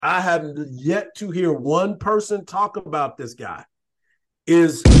I have yet to hear one person talk about this guy.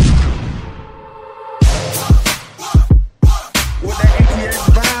 Is with that ATX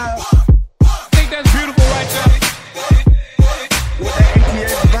vibe. I think that's beautiful right there. With that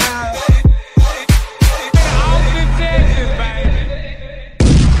ATX vibe. Austin, Texas,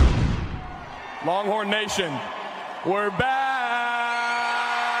 baby. Longhorn Nation, we're back.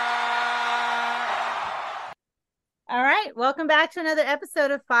 All right, welcome back to another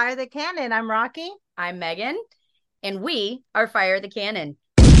episode of Fire the Cannon. I'm Rocky. I'm Megan, and we are Fire the Cannon.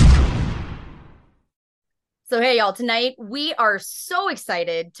 So, hey, y'all, tonight we are so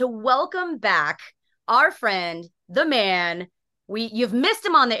excited to welcome back our friend, the man. You've missed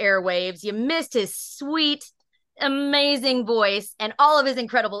him on the airwaves. You missed his sweet, amazing voice and all of his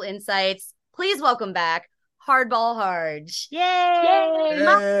incredible insights. Please welcome back Hardball Hardge. Yay!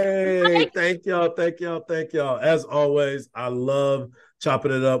 Hey, thank y'all. As always, I love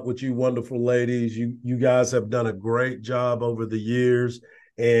chopping it up with you wonderful ladies. You guys have done a great job over the years,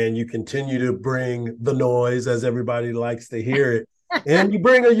 and you continue to bring the noise, as everybody likes to hear it. And you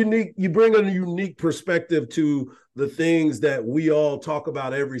bring a unique perspective to the things that we all talk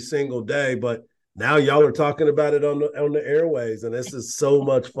about every single day, but now y'all are talking about it on the airways, and this is so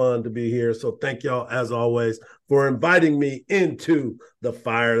much fun to be here. So thank y'all, as always, for inviting me into the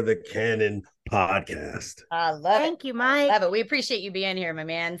Fire the Cannon podcast. I love it. Thank you, Mike. Love it. We appreciate you being here, my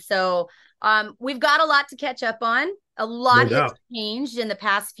man. So we've got a lot to catch up on. A lot has changed in the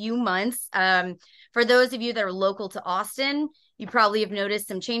past few months. For those of you that are local to Austin, you probably have noticed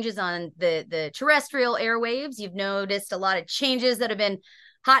some changes on the terrestrial airwaves. You've noticed a lot of changes that have been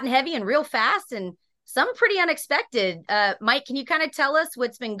hot and heavy and real fast, and some pretty unexpected. Mike, can you kind of tell us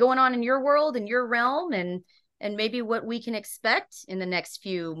what's been going on in your world and your realm, and maybe what we can expect in the next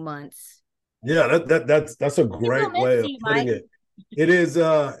few months? Yeah, that's a great way of putting it. It is.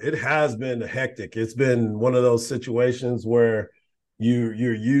 It has been hectic. It's been one of those situations where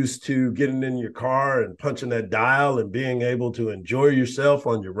you're used to getting in your car and punching that dial and being able to enjoy yourself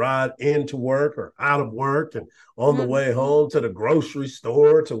on your ride into work or out of work and on the way home to the grocery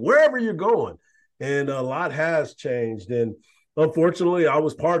store to wherever you're going. And a lot has changed. And unfortunately, I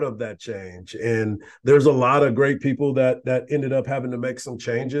was part of that change. And there's a lot of great people that ended up having to make some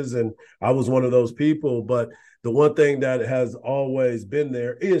changes. And I was one of those people. But the one thing that has always been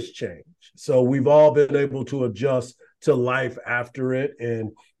there is change. So we've all been able to adjust to life after it.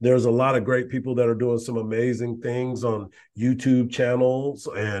 And there's a lot of great people that are doing some amazing things on YouTube channels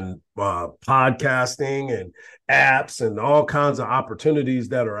and podcasting and apps and all kinds of opportunities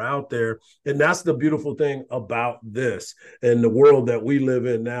that are out there. And that's the beautiful thing about this and the world that we live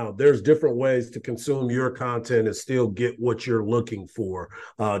in now. There's different ways to consume your content and still get what you're looking for.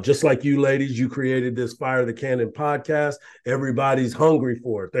 Just like you ladies, you created this Fire the Cannon podcast. Everybody's hungry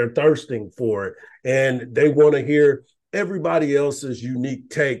for it. They're thirsting for it. And they want to hear everybody else's unique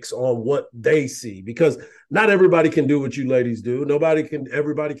takes on what they see, because not everybody can do what you ladies do.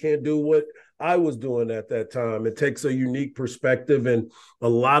 Everybody can't do what I was doing at that time. It takes a unique perspective, and a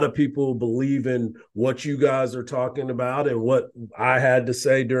lot of people believe in what you guys are talking about and what I had to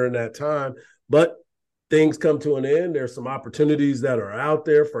say during that time. But things come to an end. There's some opportunities that are out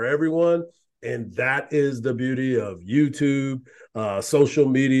there for everyone. And that is the beauty of YouTube, social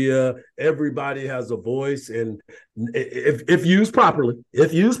media. Everybody has a voice, and if used properly, so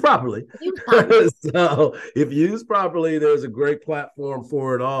if used properly, there's a great platform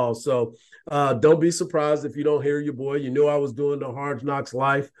for it all. So don't be surprised if you don't hear your boy. You knew I was doing the Hard Knocks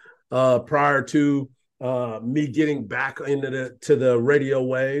Life prior to me getting back into the radio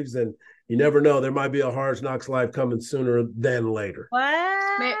waves, and you never know, there might be a Hard Knocks Life coming sooner than later.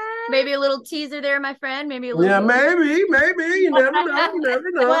 What? Maybe a little teaser there, my friend. Maybe a little. Yeah, maybe. You never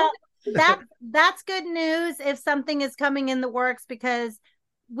know. Well, that's good news if something is coming in the works, because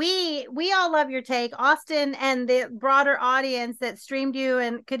we all love your take. Austin and the broader audience that streamed you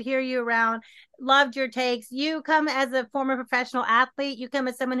and could hear you around loved your takes. You come as a former professional athlete. You come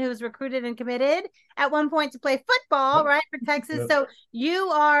as someone who was recruited and committed at one point to play football, right, for Texas. Yep. So you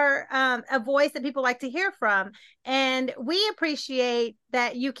are a voice that people like to hear from. And we appreciate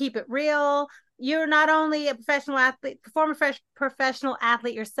that you keep it real. You're not only a professional athlete, former professional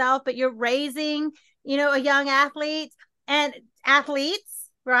athlete yourself, but you're raising, a young athlete and athletes.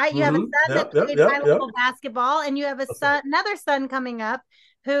 Right, you have a son that played high level basketball, and you have another son coming up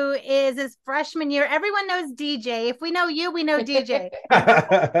who is his freshman year. Everyone knows DJ. If we know you, we know DJ.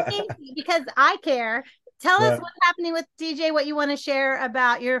 Because I care. Tell us what's happening with DJ. What you want to share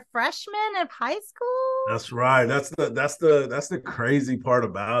about your freshman of high school? That's right. That's the crazy part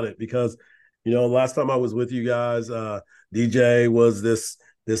about it, because last time I was with you guys, DJ was this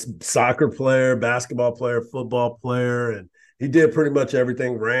this soccer player, basketball player, football player, and he did pretty much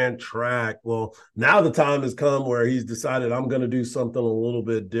everything, ran track. Well, now the time has come where he's decided I'm going to do something a little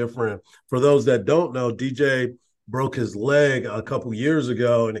bit different. For those that don't know, DJ broke his leg a couple years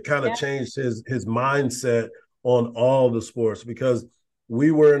ago, and it kind of changed his mindset on all the sports, because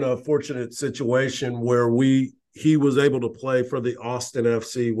we were in a fortunate situation where he was able to play for the Austin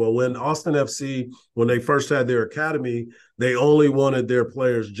FC. Well, when Austin FC, when they first had their academy, they only wanted their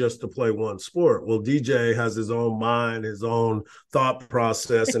players just to play one sport. Well, DJ has his own mind, his own thought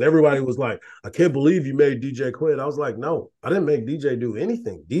process, and everybody was like, I can't believe you made DJ quit. I was like, no, I didn't make DJ do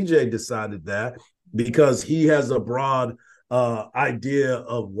anything. DJ decided that because he has a broad idea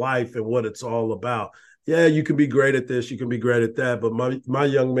of life and what it's all about. Yeah, you can be great at this, you can be great at that, but my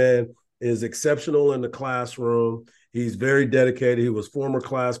young man is exceptional in the classroom. He's very dedicated. He was former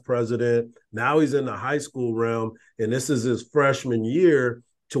class president. Now he's in the high school realm, and this is his freshman year,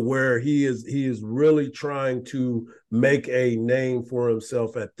 to where he is really trying to make a name for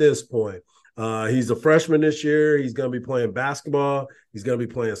himself at this point. He's a freshman this year. He's going to be playing basketball. He's going to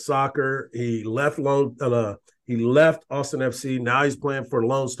be playing soccer. He left Austin FC. Now he's playing for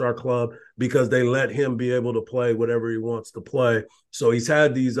Lone Star Club because they let him be able to play whatever he wants to play. So he's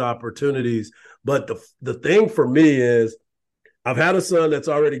had these opportunities. But the thing for me is, I've had a son that's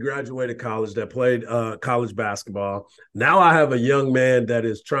already graduated college that played college basketball. Now I have a young man that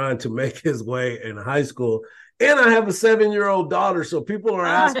is trying to make his way in high school. And I have a 7-year-old daughter. So people are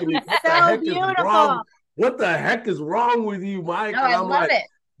asking me, what the heck is wrong? What the heck is wrong with you, Mike? No, and I'm like, it.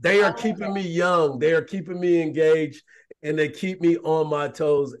 They are keeping me young. They are keeping me engaged, and they keep me on my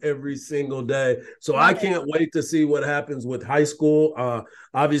toes every single day. So I can't wait to see what happens with high school.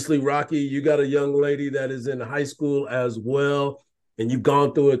 Obviously, Rocky, you got a young lady that is in high school as well, and you've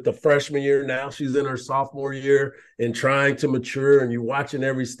gone through it the freshman year. Now she's in her sophomore year and trying to mature, and you're watching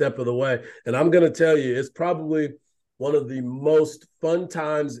every step of the way. And I'm going to tell you, it's probably one of the most fun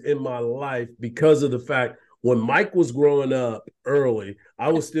times in my life, because of the fact when Mike was growing up early,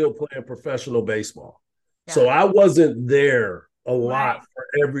 I was still playing professional baseball. Yeah. So I wasn't there a lot for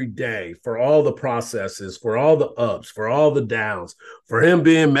every day, for all the processes, for all the ups, for all the downs, for him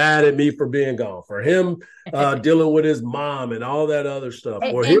being mad at me for being gone, for him dealing with his mom and all that other stuff.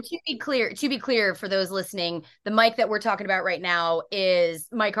 And to be clear for those listening, the Mike that we're talking about right now is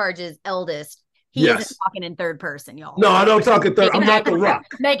Mike Hardge's eldest. He isn't talking in third person, y'all. No, I don't talk in third. I'm not the Rock.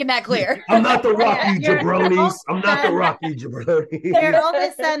 Making that clear. I'm not the Rocky jabronis. I'm not the Rocky jabronis. Your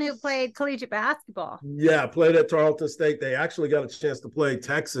oldest son who played collegiate basketball. Yeah, played at Tarleton State. They actually got a chance to play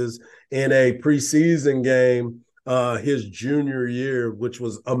Texas in a preseason game his junior year, which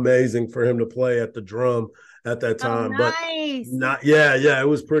was amazing for him to play at the Drum at that time. Nice. But it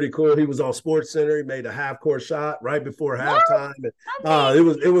was pretty cool. He was on Sports Center. He made a half-court shot right before halftime.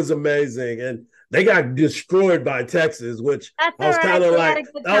 And, it was amazing. And they got destroyed by Texas, which I was kind of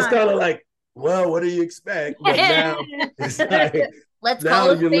like, well, what do you expect? But now it's like,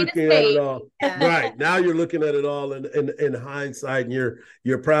 now you're looking at it all. Right. Now you're looking at it all in hindsight, and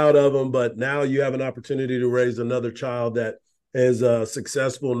you're proud of them. But now you have an opportunity to raise another child that is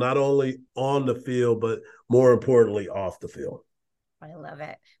successful, not only on the field, but more importantly, off the field. I love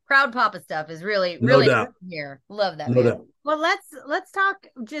it. Proud Papa stuff is really here. Love that. No doubt. Well, let's talk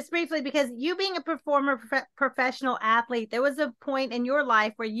just briefly, because you being a professional athlete, there was a point in your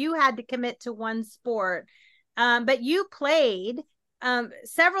life where you had to commit to one sport, but you played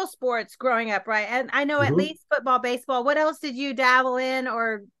several sports growing up, right? And I know at least football, baseball. What else did you dabble in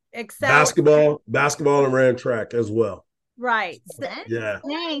or excel? Basketball, and ran track as well. Right. Yeah.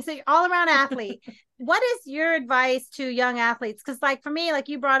 Dang. So you're all around athlete. What is your advice to young athletes? Because like for me, like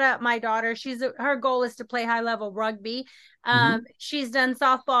you brought up my daughter, her goal is to play high level rugby. She's done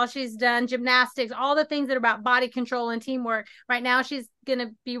softball, she's done gymnastics, all the things that are about body control and teamwork. Right now, she's going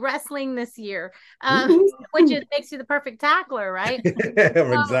to be wrestling this year, which makes you the perfect tackler, right?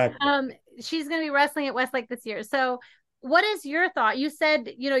 Exactly. She's going to be wrestling at Westlake this year. So what is your thought? You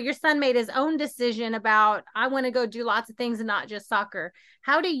said, your son made his own decision about, I want to go do lots of things and not just soccer.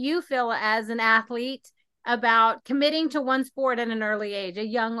 How do you feel as an athlete about committing to one sport at an early age, a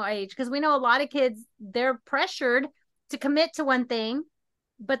young age? Because we know a lot of kids, they're pressured to commit to one thing,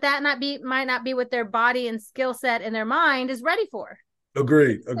 but that might not be what their body and skill set and their mind is ready for.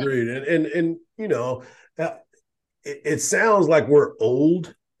 Agreed. And it sounds like we're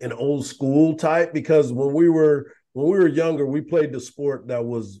old school type, because when we were younger, we played the sport that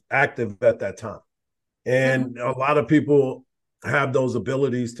was active at that time. And a lot of people have those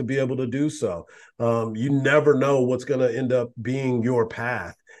abilities to be able to do so. You never know what's going to end up being your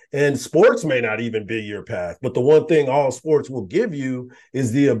path. And sports may not even be your path. But the one thing all sports will give you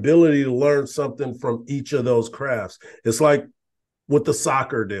is the ability to learn something from each of those crafts. It's like with the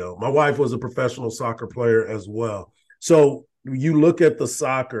soccer deal. My wife was a professional soccer player as well. So you look at the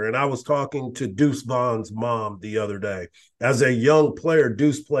soccer, and I was talking to Deuce Vaughn's mom the other day. As a young player,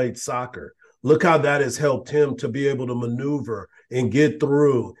 Deuce played soccer. Look how that has helped him to be able to maneuver and get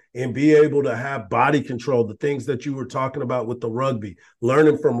through and be able to have body control, the things that you were talking about with the rugby,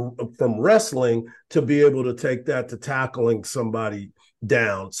 learning from wrestling to be able to take that to tackling somebody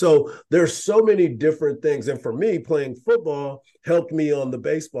down. So there's so many different things. And for me, playing football helped me on the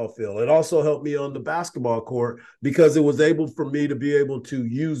baseball field. It also helped me on the basketball court because it was able for me to be able to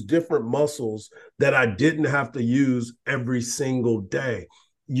use different muscles that I didn't have to use every single day.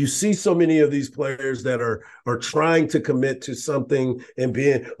 You see so many of these players that are trying to commit to something and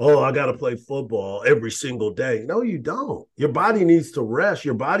being, I got to play football every single day. No, you don't. Your body needs to rest.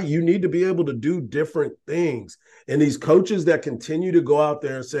 You need to be able to do different things. And these coaches that continue to go out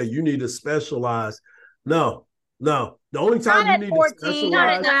there and say, you need to specialize. No. The only time you need 14, to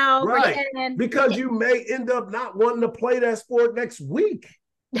specialize, right? Because you may end up not wanting to play that sport next week.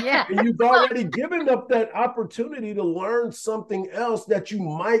 Yeah. And you've already given up that opportunity to learn something else that you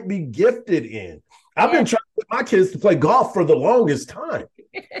might be gifted in. I've been trying to get my kids to play golf for the longest time.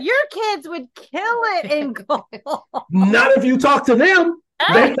 Your kids would kill it in golf. Not if you talk to them.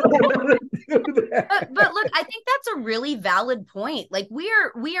 But look, I think that's a really valid point. Like we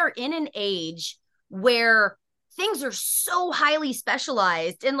are in an age where things are so highly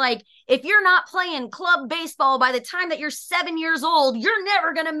specialized. And like, if you're not playing club baseball by the time that you're 7 years old, you're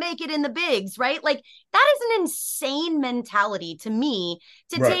never going to make it in the bigs, right? Like that is an insane mentality to me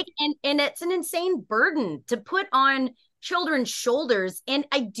to take. And it's an insane burden to put on children's shoulders. And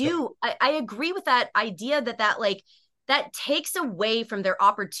I agree with that idea that takes away from their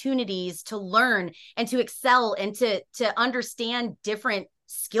opportunities to learn and to excel and to understand different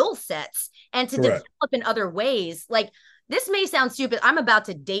skill sets and to develop in other ways. Like this may sound stupid. I'm about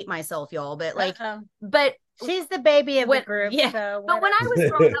to date myself, y'all, but but she's the baby of the group. Yeah. So but when I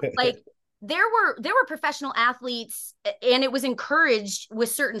was growing up, like there were professional athletes, and it was encouraged with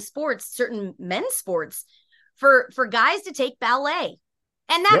certain sports, certain men's sports, for guys to take ballet.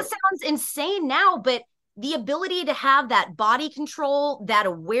 And that sounds insane now, but the ability to have that body control, that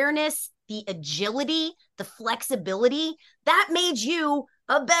awareness, the agility, the flexibility, that made you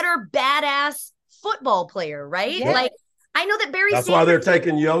a better badass football player, right? Yeah. Like I know that Barry. That's why they're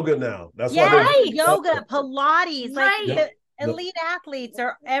taking yoga now. That's why they're yoga, Pilates, like elite athletes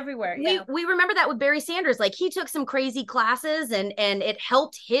are everywhere. We remember that with Barry Sanders. Like he took some crazy classes and it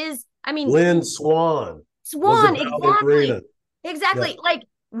helped his. I mean, Lynn Swan, exactly. Yeah. Like,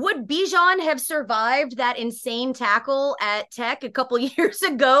 would Bijan have survived that insane tackle at Tech a couple years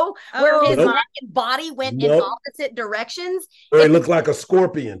ago where his neck and body went in opposite directions? Or he looked like a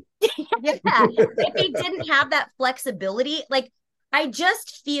scorpion. If he didn't have that flexibility, like I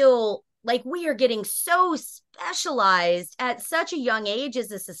just feel like we are getting so specialized at such a young age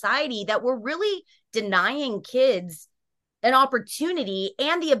as a society that we're really denying kids an opportunity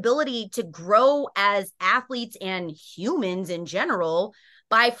and the ability to grow as athletes and humans in general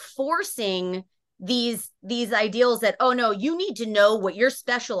by forcing these ideals that, oh no, you need to know what you're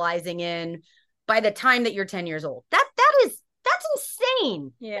specializing in by the time that you're 10 years old. That's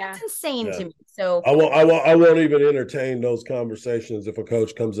insane. Yeah. That's insane to me. So I won't even entertain those conversations if a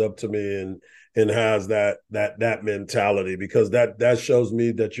coach comes up to me and has that mentality, because that shows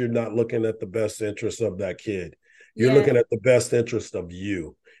me that you're not looking at the best interest of that kid. You're looking at the best interest of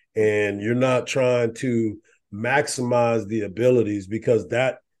you, and you're not trying to maximize the abilities, because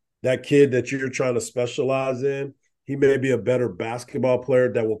that kid that you're trying to specialize in, he may be a better basketball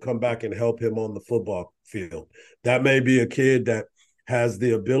player that will come back and help him on the football field. That may be a kid that has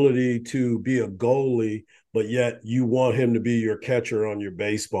the ability to be a goalie, but yet you want him to be your catcher on your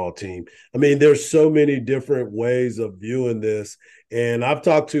baseball team. I mean, there's so many different ways of viewing this. And I've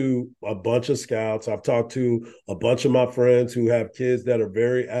talked to a bunch of scouts. I've talked to a bunch of my friends who have kids that are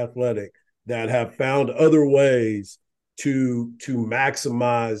very athletic, that have found other ways to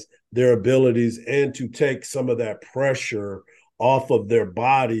maximize their abilities and to take some of that pressure off of their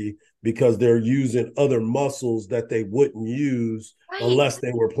body, because they're using other muscles that they wouldn't use unless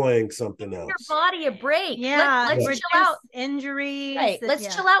they were playing something else. Your body a break. Yeah. Let's chill out. Injuries. Right.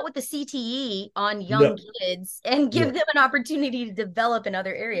 Let's chill out with the CTE on young kids and give them an opportunity to develop in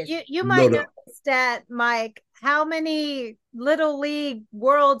other areas. You might know the stat, Mike, how many Little League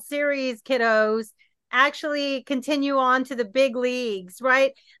World Series kiddos actually continue on to the big leagues,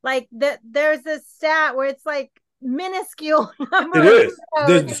 right? Like there's a stat where it's like minuscule number. It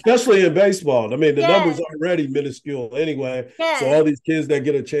is, especially in baseball. I mean, the numbers are already minuscule anyway. So all these kids that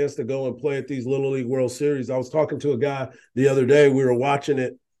get a chance to go and play at these Little League World Series. I was talking to a guy the other day. We were watching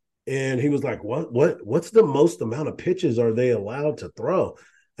it, and he was like, What's the most amount of pitches are they allowed to throw?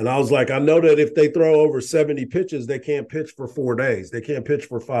 And I was like, I know that if they throw over 70 pitches, they can't pitch for 4 days. They can't pitch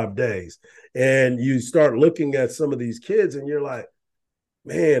for 5 days. And you start looking at some of these kids, and you're like,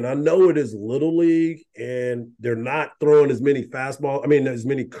 man, I know it is Little League, and they're not throwing as many fastballs. I mean, as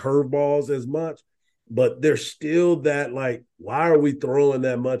many curveballs as much, but there's still that, like, why are we throwing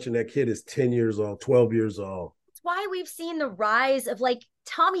that much? And that kid is 10 years old, 12 years old. That's why we've seen the rise of like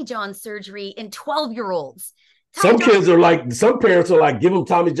Tommy John surgery in 12-year-olds. Some parents are like, give him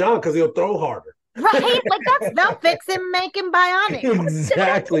Tommy John because he'll throw harder. Right? Like they'll fix him, make him bionic.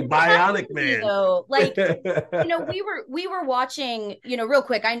 Exactly. Bionic man. Like, we were watching, real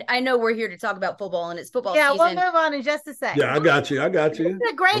quick. I know we're here to talk about football and it's football season. We'll move on in just a second. Yeah, I got you.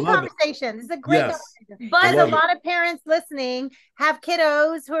 It's a great conversation. It's a great conversation. But a lot of parents listening have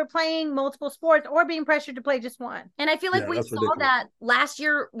kiddos who are playing multiple sports or being pressured to play just one. And I feel like we saw that last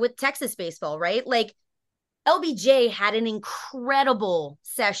year with Texas baseball, right? Like LBJ had an incredible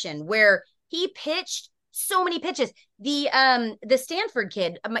session where he pitched so many pitches. The Stanford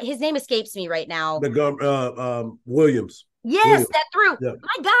kid, his name escapes me right now. Williams. Yes, that threw. Yeah.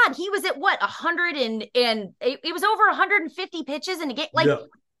 My God, he was at what 100 and it was over 150 pitches in a game. Like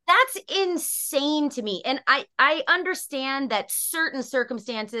that's insane to me. And I understand that certain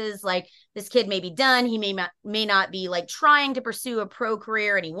circumstances, like this kid may be done. He may not be like trying to pursue a pro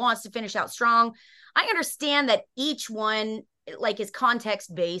career, and he wants to finish out strong. I understand that each one like is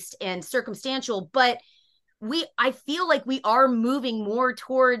context based and circumstantial, but I feel like we are moving more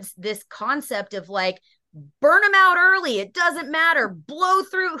towards this concept of like, burn them out early. It doesn't matter. Blow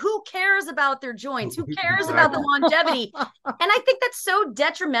through. Who cares about their joints? Who cares about the longevity? And I think that's so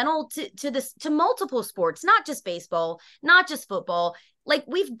detrimental to multiple sports, not just baseball, not just football. Like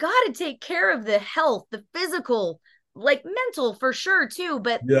we've got to take care of the health, the physical, like mental for sure too,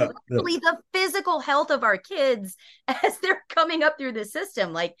 but literally the physical health of our kids as they're coming up through the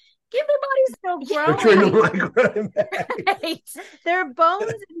system. Like give their bodies still growing. Right. Their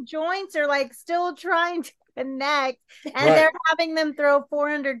bones and joints are like still trying to connect, and they're having them throw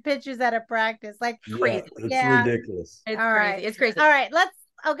 400 pitches at a practice. Like crazy. It's ridiculous. It's crazy. It's crazy. All right, that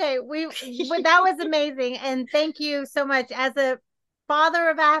was amazing, and thank you so much. As a father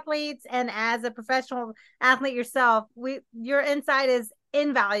of athletes and as a professional athlete yourself, your insight is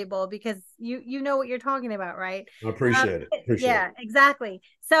invaluable because you know what you're talking about, right? I appreciate it. Exactly.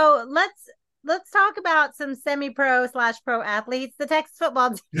 So let's talk about some semi-pro/pro athletes. The Texas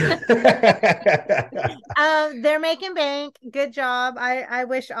football team. They're making bank. Good job. I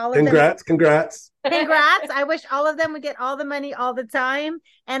wish all of them. Congrats. I wish all of them would get all the money all the time.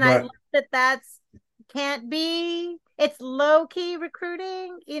 And I love that's can't be. It's low-key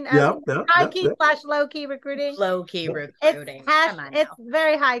recruiting, high-key / low-key recruiting. Low-key recruiting. It's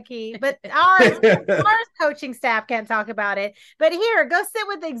very high-key, but our coaching staff can't talk about it. But here, go sit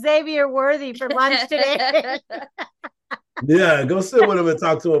with Xavier Worthy for lunch today. Yeah, go sit with him and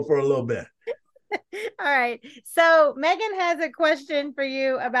talk to him for a little bit. All right. So Megan has a question for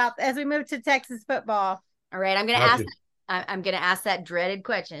you about as we move to Texas football. All right, I'm going to ask that dreaded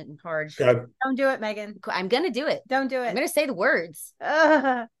question, Hardge. Okay. Don't do it, Megan. I'm going to do it. Don't do it. I'm going to say the words.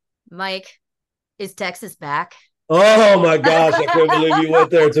 Mike, is Texas back? Oh, my gosh. I can't believe you went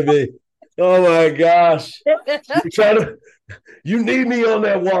there to me. Oh, my gosh. You need me on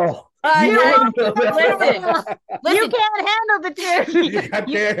that wall. Listen, you can't handle the truth. I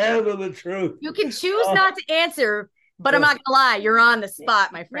can't handle the truth. You can choose not to answer, but I'm not going to lie. You're on the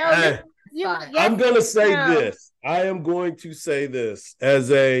spot, my friend. I'm going to say this. I am going to say this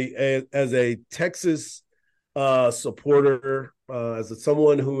as a Texas supporter, as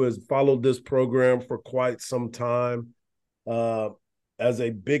someone who has followed this program for quite some time, as a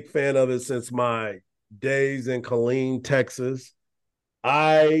big fan of it since my days in Killeen, Texas.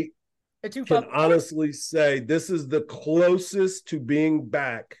 I can honestly say this is the closest to being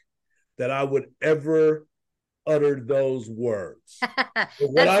back that I would ever uttered those words.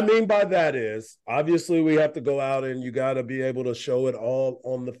 What I mean by that is, obviously, we have to go out and you got to be able to show it all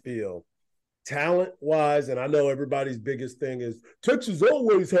on the field. Talent-wise, and I know everybody's biggest thing is Texas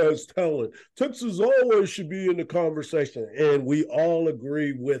always has talent. Texas always should be in the conversation, and we all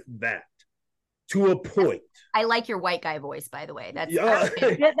agree with that to a point. I like your white guy voice, by the way. That was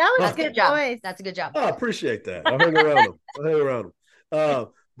a good job. Voice. That's a good job. I appreciate that. I hang around him.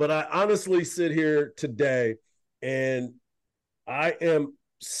 But I honestly sit here today and I am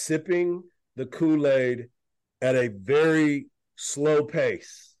sipping the Kool-Aid at a very slow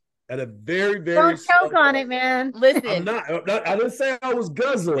pace. At a very, very don't choke on pace. it, man. Listen, I'm not. I didn't say I was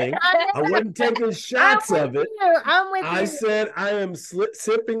guzzling. I wasn't taking shots of it. I'm with you. I said I am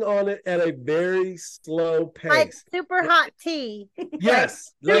sipping on it at a very slow pace, like super hot tea.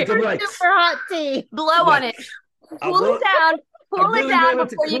 Yes, like I'm like super hot tea. Blow on it, cool it down, cool it down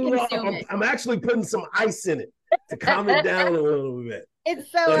before you consume it. I'm actually putting some ice in it to calm it down a little bit.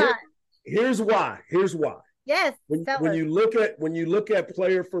 It's so hot. Here's why. Yes. When you look at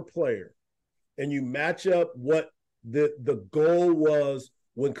player for player, and you match up what the goal was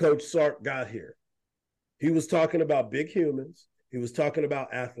when Coach Sark got here, he was talking about big humans. He was talking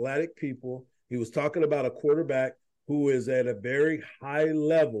about athletic people. He was talking about a quarterback who is at a very high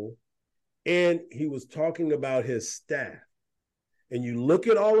level, and he was talking about his staff. And you look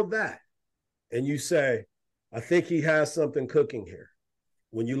at all of that, and you say, I think he has something cooking here.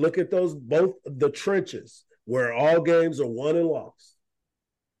 When you look at both the trenches, where all games are won and lost,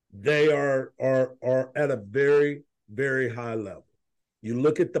 they are at a very, very high level. You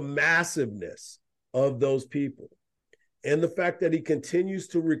look at the massiveness of those people and the fact that he continues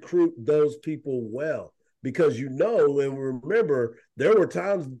to recruit those people well, because and remember, there were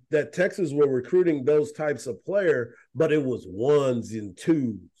times that Texas were recruiting those types of player, but it was ones and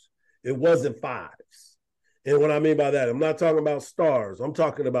twos. It wasn't fives. And what I mean by that, I'm not talking about stars. I'm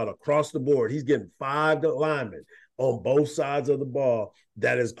talking about across the board. He's getting 5 linemen on both sides of the ball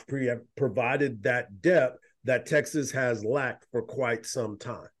that has provided that depth that Texas has lacked for quite some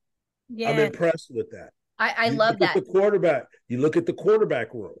time. Yeah. I'm impressed with that. I love that. You look at the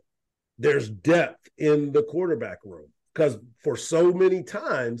quarterback room. There's depth in the quarterback room, because for so many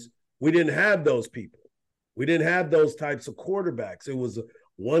times we didn't have those people. We didn't have those types of quarterbacks. It was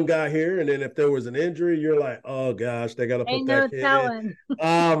one guy here, and then if there was an injury, you're like, oh gosh, they got to put that kid in.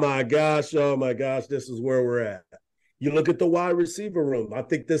 Oh my gosh, this is where we're at. You look at the wide receiver room. I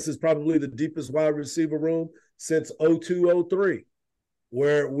think this is probably the deepest wide receiver room since 02-03,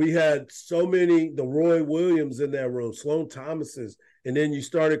 where we had so many, the Roy Williams in that room, Sloan Thomases, and then you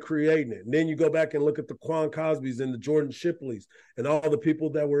started creating it. And then you go back and look at the Quan Cosbys and the Jordan Shipleys and all the people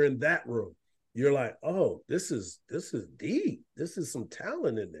that were in that room. You're like, oh, this is deep. This is some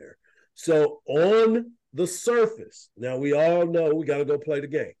talent in there. So on the surface, now we all know we got to go play the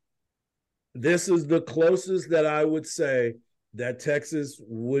game. This is the closest that I would say that Texas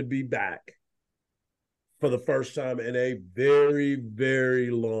would be back for the first time in a very, very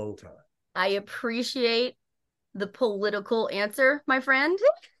long time. I appreciate the political answer, my friend.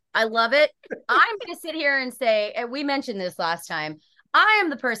 I love it. I'm going to sit here and say, and we mentioned this last time, I am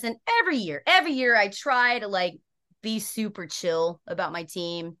the person every year I try to be super chill about my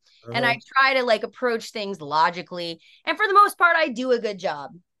team. And I try to approach things logically. And for the most part, I do a good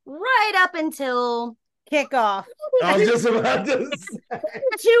job right up until kickoff. I was just about to say.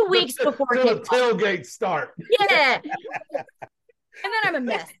 2 weeks before the tailgate start. Yeah. And then I'm a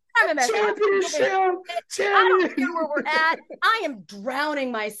mess. Championship. I don't care where we're at. I am drowning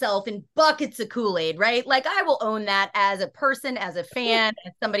myself in buckets of Kool-Aid, right? I will own that as a person, as a fan,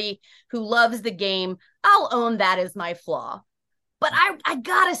 as somebody who loves the game. I'll own that as my flaw. But I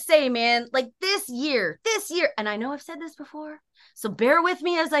gotta say, man, this year, and I know I've said this before, so bear with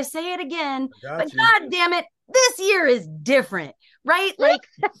me as I say it again, but God damn it, this year is different, right?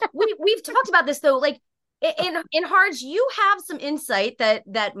 We've talked about this though, in Hardge, you have some insight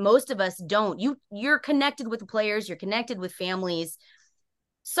that most of us don't. You're connected with the players, you're connected with families.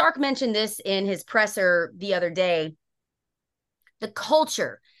 Sark mentioned this in his presser the other day. The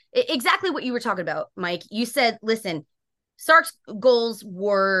culture, exactly what you were talking about, Mike. You said, listen, Sark's goals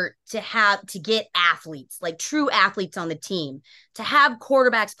were to get athletes, true athletes on the team, to have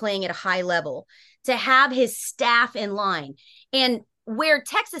quarterbacks playing at a high level, to have his staff in line. And where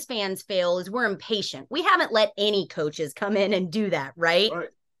Texas fans fail is we're impatient. We haven't let any coaches come in and do that, right? Right.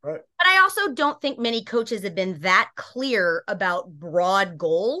 But I also don't think many coaches have been that clear about broad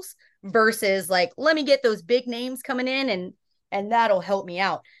goals versus let me get those big names coming in and that'll help me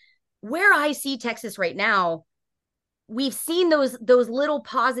out. Where I see Texas right now, we've seen those little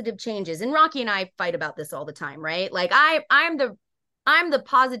positive changes. And Rocky and I fight about this all the time, right? I'm the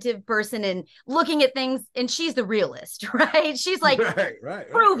positive person and looking at things, and she's the realist, right? She's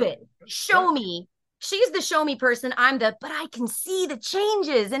prove it. Show me. She's the show me person. But I can see the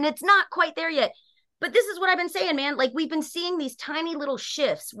changes and it's not quite there yet. But this is what I've been saying, man. We've been seeing these tiny little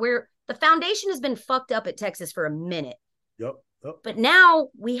shifts where the foundation has been fucked up at Texas for a minute. Yep. But now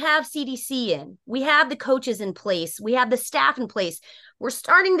we have CDC in, we have the coaches in place, we have the staff in place. We're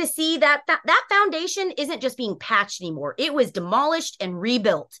starting to see that foundation isn't just being patched anymore. It was demolished and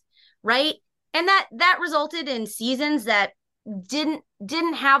rebuilt, right? And that resulted in seasons that didn't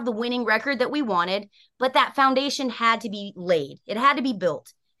have the winning record that we wanted, but that foundation had to be laid. It had to be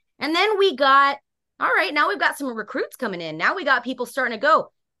built. And then we got, all right, now we've got some recruits coming in. Now we got people starting to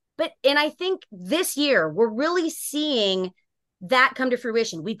go. And I think this year we're really seeing that come to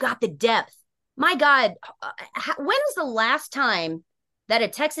fruition. We've got the depth. My God, when is the last time that a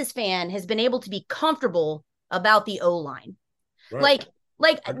Texas fan has been able to be comfortable about the O-line? Right.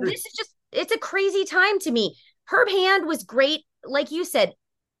 Like this is just, it's a crazy time to me. Herb Hand was great. Like you said,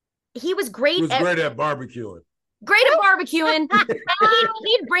 he was great. He was great at barbecuing. Great at barbecuing.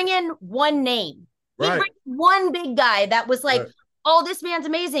 he'd bring in one name. He'd bring one big guy that was like, oh, this man's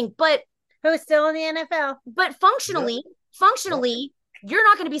amazing. But who's still in the NFL? But functionally, you're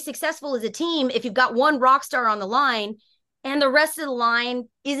not going to be successful as a team if you've got one rock star on the line and the rest of the line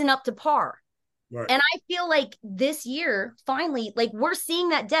isn't up to par. Right. And I feel like this year, finally, like we're seeing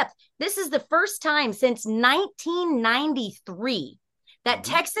that depth. This is the first time since 1993 that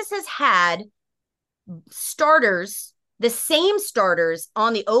Texas has had starters, the same starters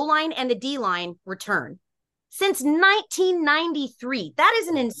on the O-line and the D-line return. Since 1993. That is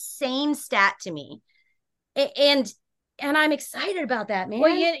an insane stat to me. And I'm excited about that, man.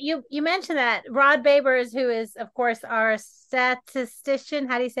 Well, you mentioned that Rod Babers, who is, of course, our statistician.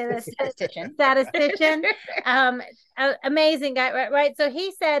 How do you say that? Statistician. Amazing guy, right? So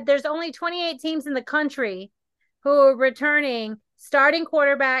he said there's only 28 teams in the country who are returning starting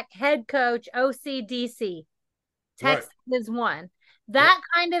quarterback, head coach, OC, DC. Texas is one. That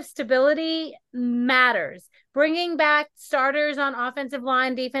kind of stability matters. Bringing back starters on offensive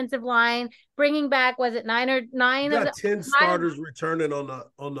line, defensive line, bringing back, was it nine? You got 10 starters returning on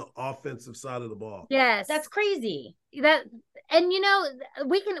the offensive side of the ball. Yes. That's crazy. And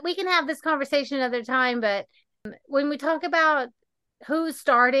we can have this conversation another time, but when we talk about who's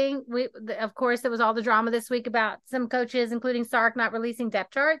starting, of course there was all the drama this week about some coaches, including Sark, not releasing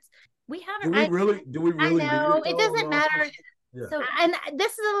depth charts. We haven't. Do we really? I know it doesn't matter. Yeah. So, and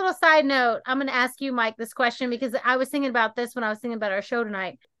this is a little side note. I'm going to ask you, Mike, this question because I was thinking about this when I was thinking about our show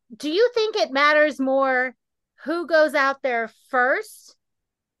tonight. Do you think it matters more who goes out there first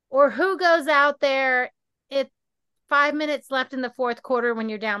or who goes out there at 5 minutes left in the fourth quarter when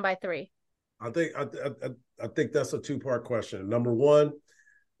you're down by 3? I think that's a two-part question. Number one,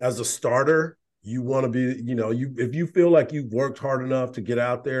 as a starter, you want to be, if you feel like you've worked hard enough to get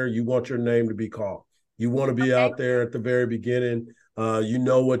out there, you want your name to be called. You want to be out there at the very beginning. What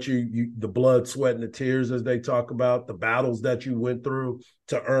the blood, sweat, and the tears, as they talk about, the battles that you went through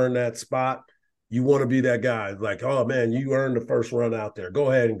to earn that spot. You want to be that guy. Like, oh, man, you earned the first run out there. Go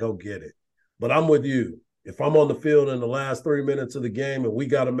ahead and go get it. But I'm with you. If I'm on the field in the last 3 minutes of the game and we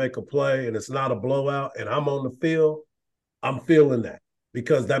got to make a play and it's not a blowout and I'm on the field, I'm feeling that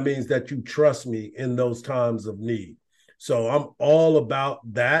because that means that you trust me in those times of need. So I'm all about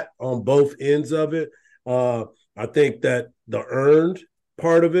that on both ends of it. I think that the earned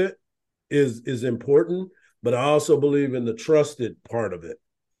part of it is important, but I also believe in the trusted part of it.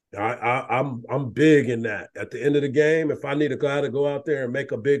 I'm big in that. At the end of the game, if I need a guy to go out there and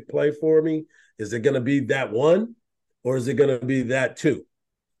make a big play for me, is it going to be that one or is it going to be that two?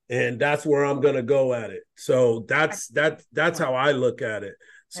 And that's where I'm going to go at it. So that's how I look at it.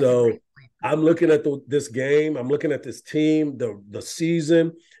 So I'm looking at this game. I'm looking at this team, the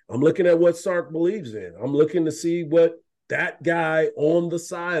season. I'm looking at what Sark believes in. I'm looking to see what that guy on the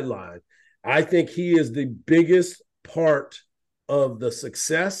sideline. I think he is the biggest part of the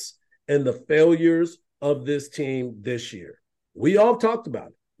success and the failures of this team this year. We all talked about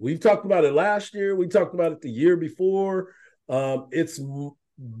it. We've talked about it last year. We talked about it the year before. It's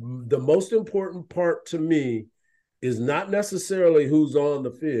the most important part to me is not necessarily who's on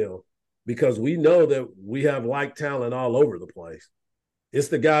the field, because we know that we have like talent all over the place. It's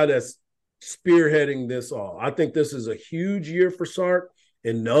the guy that's spearheading this all. I think this is a huge year for Sark.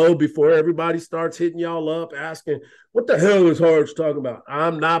 And no, before everybody starts hitting y'all up asking, what the hell is Hardge talking about?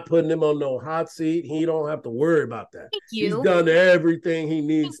 I'm not putting him on no hot seat. He don't have to worry about that. Thank you. He's done everything he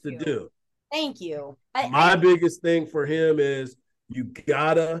needs to do. Thank you. My biggest thing for him is you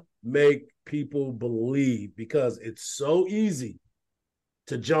gotta make people believe, because it's so easy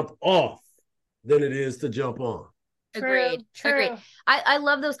to jump off than it is to jump on. Agreed. I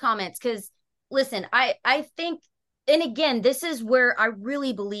love those comments because, listen, I think, and again, this is where I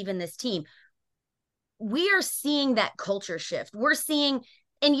really believe in this team. We are seeing that culture shift. We're seeing,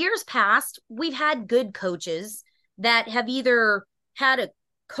 in years past, we've had good coaches that have either had a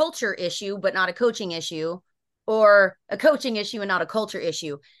culture issue but not a coaching issue, or a coaching issue and not a culture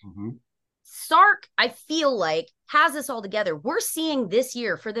issue. Mm-hmm. Sark, I feel like, has us all together. We're seeing this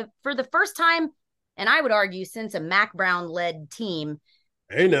year for the first time, and I would argue since a Mac Brown led team.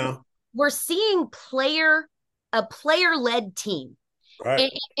 Hey, now we're seeing a player led team,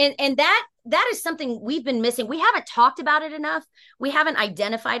 right. and that is something we've been missing. We haven't talked about it enough. We haven't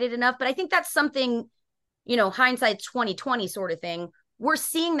identified it enough. But I think that's something, hindsight 2020 sort of thing. We're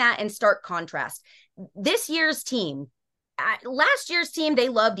seeing that in stark contrast. This year's team, last year's team, they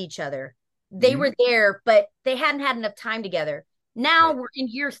loved each other. They were there, but they hadn't had enough time together. Now we're in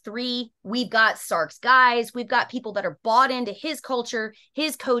year 3. We've got Sark's guys. We've got people that are bought into his culture,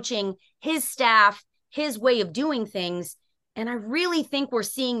 his coaching, his staff, his way of doing things. And I really think we're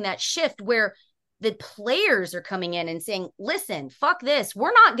seeing that shift where the players are coming in and saying, listen, fuck this.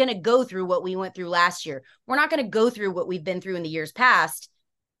 We're not going to go through what we went through last year. We're not going to go through what we've been through in the years past.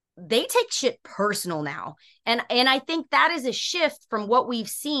 They take shit personal now. And I think that is a shift from what we've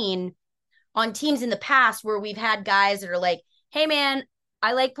seen on teams in the past where we've had guys that are like, hey man,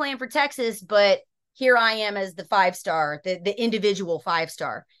 I like playing for Texas, but here I am as the 5-star, the individual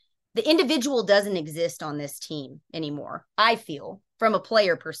 5-star. The individual doesn't exist on this team anymore. I feel from a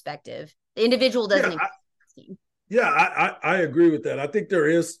player perspective, the individual doesn't exist on this team. Yeah, I agree with that. I think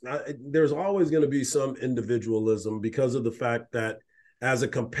there's always going to be some individualism because of the fact that as a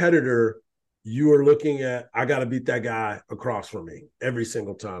competitor, you are looking at, I got to beat that guy across from me every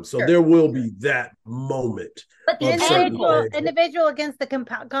single time. So there will be that moment. But the individual against the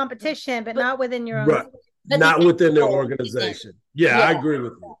competition, but not within your own. Right. Not within their organization. Yeah, I agree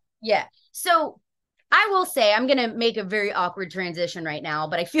with you. Yeah. So I will say, I'm going to make a very awkward transition right now,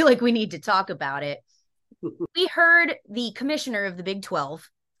 but I feel like we need to talk about it. We heard the commissioner of the Big 12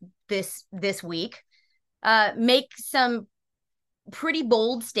 this week make some pretty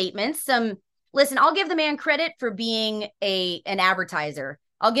bold statements. Listen, I'll give the man credit for being an advertiser.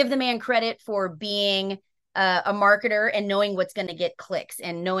 I'll give the man credit for being a marketer and knowing what's going to get clicks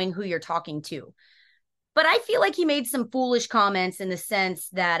and knowing who you're talking to. But I feel like he made some foolish comments in the sense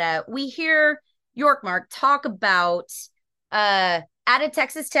that we hear Yorkmark talk about at a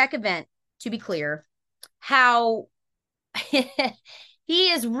Texas Tech event, to be clear, how he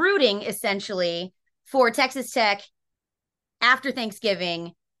is rooting essentially for Texas Tech after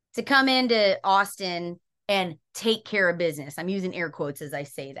Thanksgiving to come into Austin and take care of business. I'm using air quotes as I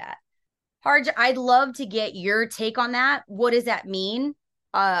say that. Hardge, I'd love to get your take on that. What does that mean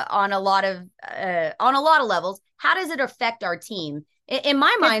on a lot of levels? How does it affect our team? In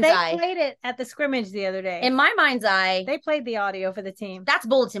my mind's eye, they played it at the scrimmage the other day. In my mind's eye, they played the audio for the team. That's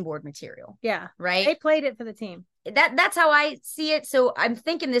bulletin board material. Yeah, right. They played it for the team. That's how I see it. So I'm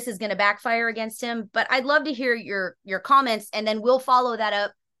thinking this is going to backfire against him. But I'd love to hear your comments, and then we'll follow that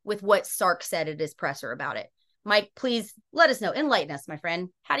up with what Sark said at his presser about it. Mike, please let us know. Enlighten us, my friend.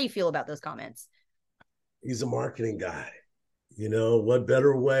 How do you feel about those comments? He's a marketing guy. What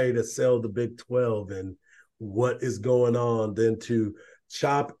better way to sell the Big 12 and what is going on than to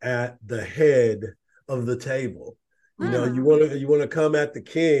chop at the head of the table? You want to come at the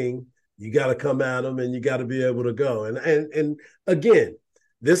king, you got to come at him, and you got to be able to go. And again,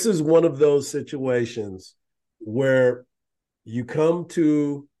 this is one of those situations where you come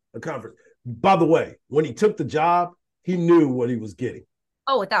to a conference. By the way, when he took the job, he knew what he was getting.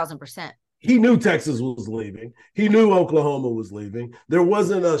 Oh, 1,000%. He knew Texas was leaving. He knew Oklahoma was leaving. There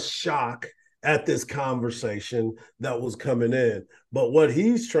wasn't a shock at this conversation that was coming in. But what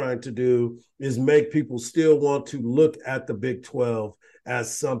he's trying to do is make people still want to look at the Big 12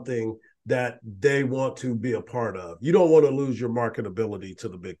 as something that they want to be a part of. You don't want to lose your marketability to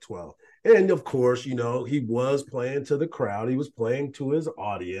the Big 12. And of course, he was playing to the crowd. He was playing to his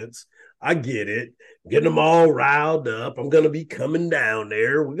audience. I get it. Getting them all riled up. I'm going to be coming down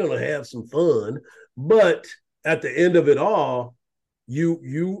there. We're going to have some fun. But at the end of it all,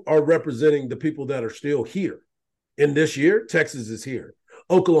 you are representing the people that are still here. In this year, Texas is here.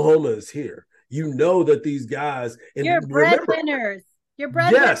 Oklahoma is here. You know that these guys. And your breadwinners. Your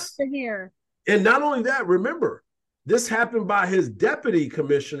breadwinners are here. And not only that, remember, this happened by his deputy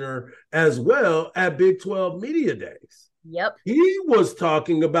commissioner as well at Big 12 Media Days. Yep. He was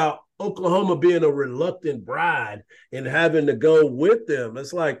talking about Oklahoma being a reluctant bride and having to go with them.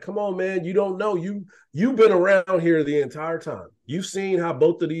 It's like, come on, man, you don't know. You've been around here the entire time. You've seen how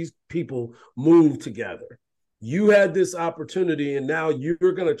both of these people move together. You had this opportunity, and now you're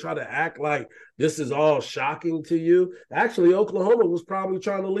going to try to act like this is all shocking to you. Actually, Oklahoma was probably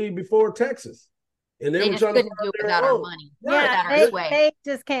trying to leave before Texas. And they were trying to do it without our money. Yeah, they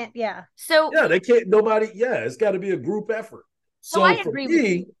just can't. Yeah. So they can't. Nobody. Yeah, it's got to be a group effort. So I agree with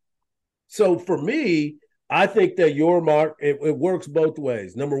you. So for me, I think that your mark, it works both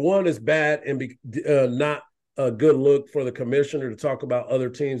ways. Number one, it's bad and not a good look for the commissioner to talk about other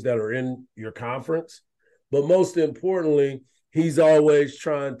teams that are in your conference. But most importantly, he's always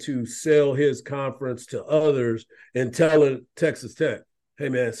trying to sell his conference to others and telling Texas Tech, hey,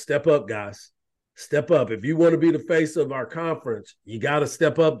 man, step up, guys. Step up. If you want to be the face of our conference, you got to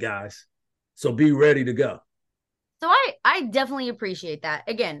step up, guys. So be ready to go. So I definitely appreciate that.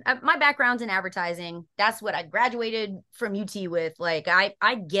 Again, my background's in advertising. That's what I graduated from UT with. Like,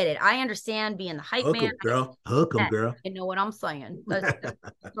 I get it. I understand being the hype man. Girl. Hook 'em, girl. You know what I'm saying? Let's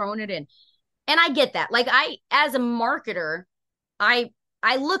throwing it in. And I get that. Like, as a marketer, I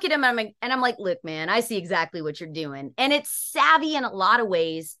look at him and I'm like, look, man, I see exactly what you're doing. And it's savvy in a lot of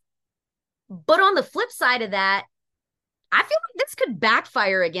ways. But on the flip side of that, I feel like this could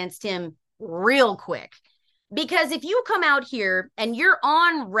backfire against him real quick. Because if you come out here and you're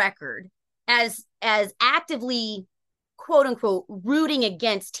on record as actively, quote unquote, rooting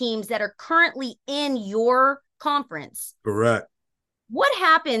against teams that are currently in your conference. Correct. What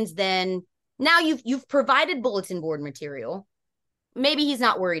happens then? Now you've provided bulletin board material. Maybe he's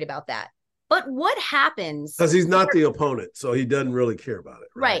not worried about that. But what happens? Because he's not the opponent, so he doesn't really care about it.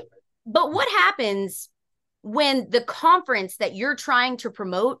 Right. But what happens when the conference that you're trying to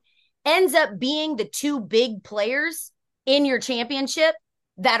promote ends up being the two big players in your championship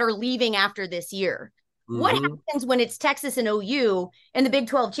that are leaving after this year? Mm-hmm. What happens when it's Texas and OU in the Big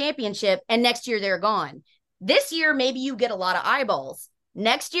 12 championship and next year they're gone? This year, maybe you get a lot of eyeballs.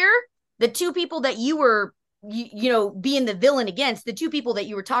 Next year, the two people that you were, being the villain against, the two people that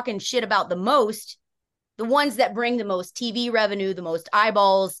you were talking shit about the most, the ones that bring the most TV revenue, the most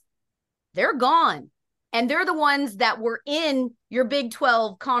eyeballs, they're gone. And they're the ones that were in your Big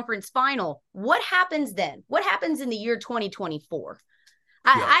 12 conference final. What happens then? What happens in the year 2024?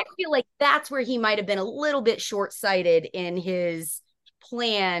 I feel like that's where he might have been a little bit short-sighted in his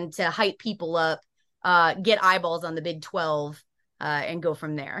plan to hype people up, get eyeballs on the Big 12, and go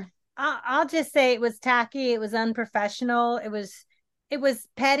from there. I'll just say it was tacky. It was unprofessional. It was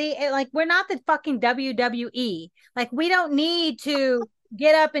petty. We're not the fucking WWE. Like, we don't need to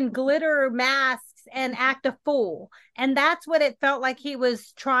get up in glitter masks and act a fool. And that's what it felt like he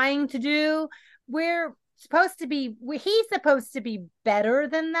was trying to do. He's supposed to be better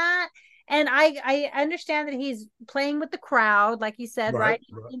than that. And I understand that he's playing with the crowd, like you said, right?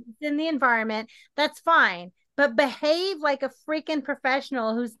 In the environment. That's fine. But behave like a freaking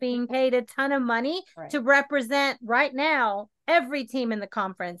professional who's being paid a ton of money to represent right now every team in the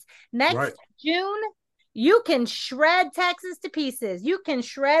conference. Next June, you can shred Texas to pieces. You can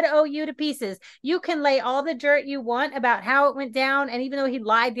shred OU to pieces. You can lay all the dirt you want about how it went down. And even though he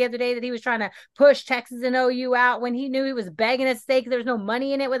lied the other day that he was trying to push Texas and OU out when he knew he was begging us to stay because there's no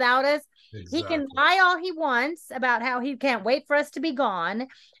money in it without us. Exactly. He can lie all he wants about how he can't wait for us to be gone.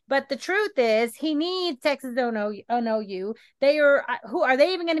 But the truth is, he needs Texas and OU. Are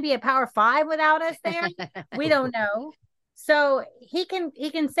they even going to be a Power 5 without us there? We don't know. So he can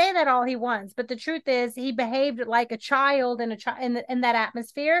say that all he wants, but the truth is he behaved like a child in that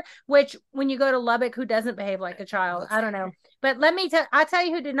atmosphere. Which, when you go to Lubbock, who doesn't behave like a child? I don't know. But I'll tell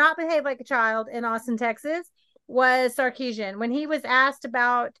you who did not behave like a child in Austin, Texas, was Sarkisian. When he was asked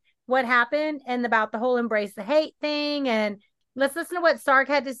about what happened and about the whole embrace the hate thing, and let's listen to what Sark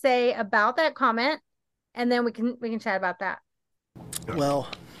had to say about that comment, and then we can chat about that. Well,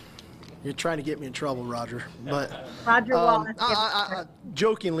 you're trying to get me in trouble, Roger. But Roger Wallace. I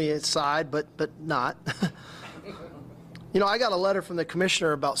jokingly aside, but not. I got a letter from the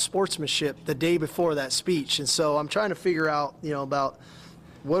commissioner about sportsmanship the day before that speech, and so I'm trying to figure out, about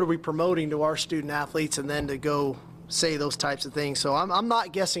what are we promoting to our student athletes, and then to go say those types of things. So I'm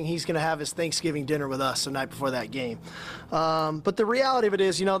not guessing he's going to have his Thanksgiving dinner with us the night before that game. But the reality of it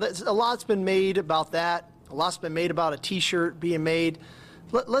is, a lot's been made about that. A lot's been made about a T-shirt being made.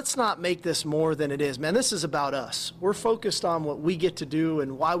 Let's not make this more than it is, man. This is about us. We're focused on what we get to do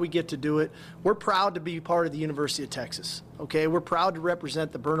and why we get to do it. We're proud to be part of the University of Texas, okay? We're proud to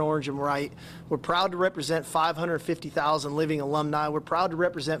represent the burnt orange and white. We're proud to represent 550,000 living alumni. We're proud to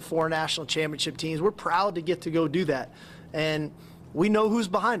represent 4 national championship teams. We're proud to get to go do that. And we know who's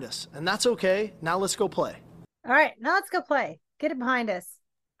behind us, and that's okay. Now let's go play. All right, now let's go play. Get it behind us.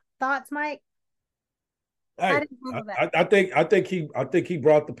 Thoughts, Mike? Hey, I think he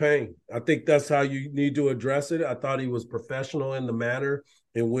brought the pain. I think that's how you need to address it. I thought he was professional in the manner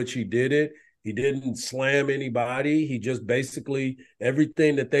in which he did it. He didn't slam anybody. He just basically,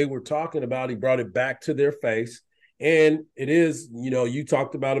 everything that they were talking about, he brought it back to their face. And it is, you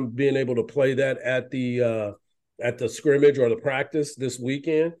talked about him being able to play that at the scrimmage or the practice this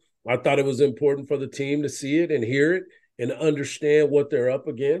weekend. I thought it was important for the team to see it and hear it and understand what they're up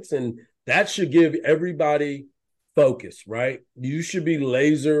against. And that should give everybody focus, right? You should be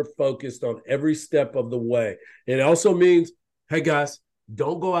laser focused on every step of the way. It also means, hey guys,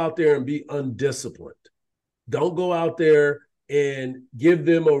 don't go out there and be undisciplined. Don't go out there and give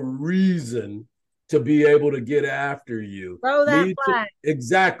them a reason to be able to get after you. Throw that flag.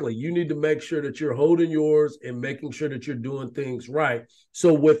 Exactly. You need to make sure that you're holding yours and making sure that you're doing things right.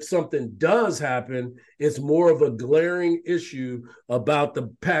 So if something does happen, it's more of a glaring issue about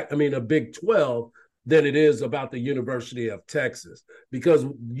the a Big 12 than it is about the University of Texas, because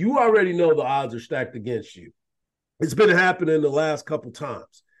you already know the odds are stacked against you. It's been happening the last couple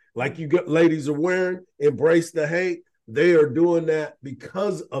times. Like you ladies are wearing, embrace the hate. They are doing that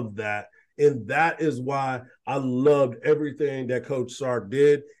because of that. And that is why I loved everything that Coach Sark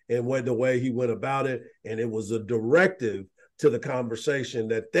did and the way he went about it. And it was a directive to the conversation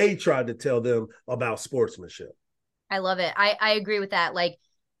that they tried to tell them about sportsmanship. I love it. I agree with that. Like,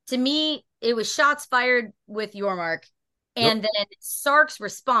 to me, it was shots fired with Yormark. And then Sark's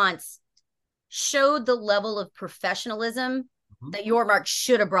response showed the level of professionalism that Yormark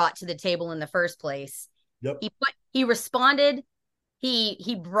should have brought to the table in the first place. He responded.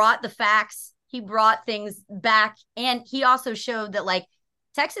 He brought the facts. He brought things back. And he also showed that, like,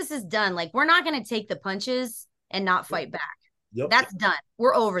 Texas is done. Like, we're not going to take the punches and not fight back. That's done.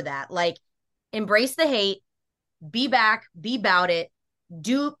 We're over that. Like, embrace the hate, be back, be about it,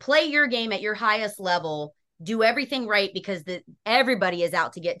 play your game at your highest level, do everything right, because everybody is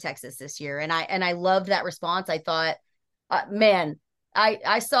out to get Texas this year. And I loved that response. I thought, man,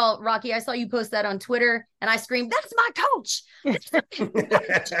 I saw Rocky. I saw you post that on Twitter, and I screamed, "That's my coach!"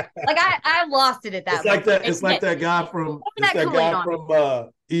 Like I lost it at that. It's like that guy from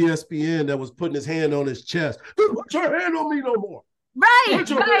ESPN that was putting his hand on his chest. Put your hand on me no more.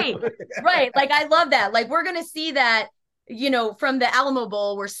 Right. Like, I love that. Like, we're gonna see that, from the Alamo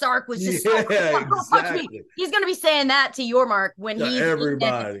Bowl where Sark was just exactly. He's going to be saying that to Yormark when he's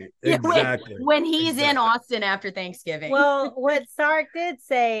everybody when he's in Austin after Thanksgiving. Well, what Sark did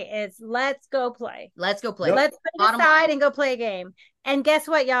say is, let's go play. Let's go play. Let's put it aside and go play a game. And guess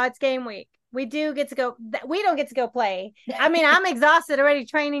what, y'all? It's game week. We do get to go. We don't get to go play. I mean, I'm exhausted already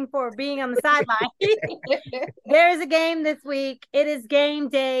training for being on the sideline. There is a game this week. It is game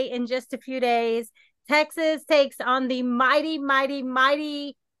day in just a few days. Texas takes on the mighty, mighty,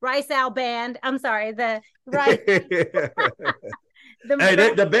 mighty Rice Owl band. I'm sorry, the Rice.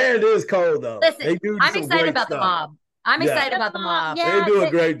 The band is cold, though. Listen, I'm excited about the mob. I'm excited about the mob. Yeah, they do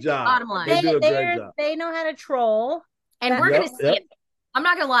a great job. Bottom line, they do a great job. They know how to troll. And we're going to see it. I'm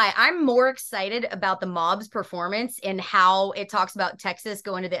not going to lie. I'm more excited about the mob's performance and how it talks about Texas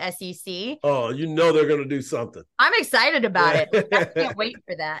going to the SEC. Oh, they're going to do something. I'm excited about it. I can't wait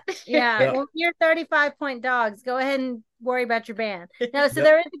for that. Yeah. Well, you're 35-point dogs. Go ahead and worry about your band. No, so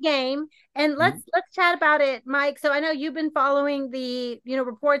there is a game, and let's chat about it, Mike. So I know you've been following the,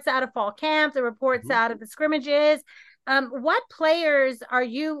 reports out of fall camp, the reports out of the scrimmages. What players are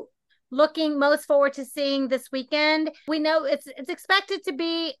you looking most forward to seeing this weekend? We know it's expected to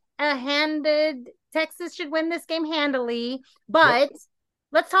be Texas should win this game handily, but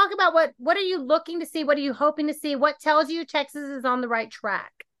let's talk about what are you looking to see? What are you hoping to see? What tells you Texas is on the right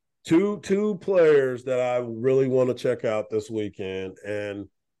track? Two players that I really want to check out this weekend, and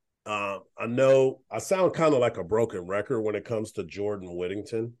I know I sound kind of like a broken record when it comes to Jordan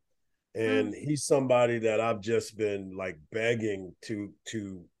Whittington, and he's somebody that I've just been like begging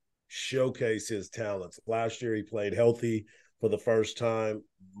to showcase his talents. Last year he played healthy for the first time,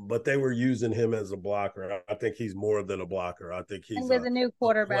 but they were using him as a blocker. I think he's more than a blocker. I think he's with a new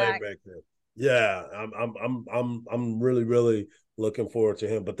quarterback. Yeah, I'm really, really looking forward to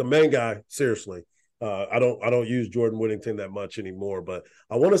him. But the main guy, seriously, I don't use Jordan Whittington that much anymore, but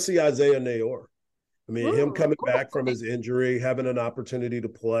I want to see Isaiah Nayor. I mean, him coming back from his injury, having an opportunity to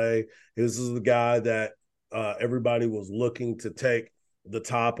play. This is the guy that everybody was looking to take the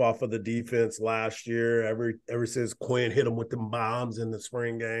top off of the defense last year, ever since Quinn hit him with them bombs in the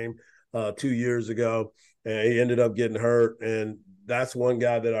spring game 2 years ago, and he ended up getting hurt. And that's one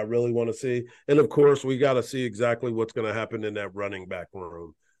guy that I really want to see. And of course, we got to see exactly what's going to happen in that running back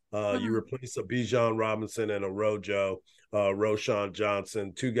room. You replace a Bijan Robinson and a Roschon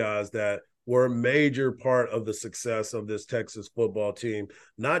Johnson, two guys that were a major part of the success of this Texas football team,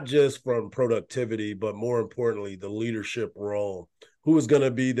 not just from productivity, but more importantly, the leadership role. Who is going to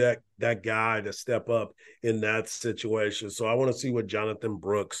be that guy to step up in that situation? So I want to see what Jonathan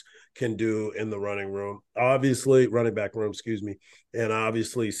Brooks can do in the running back room, and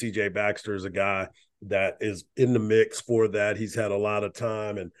obviously CJ Baxter is a guy that is in the mix for that. He's had a lot of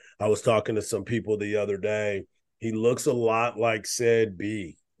time. And I was talking to some people the other day. He looks a lot like Said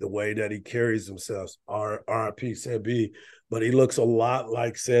B, the way that he carries himself. RIP Said B. But he looks a lot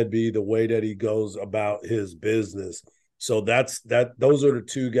like Said B, the way that he goes about his business. So those are the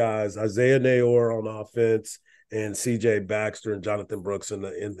two guys, Isaiah Nayor on offense and CJ Baxter and Jonathan Brooks in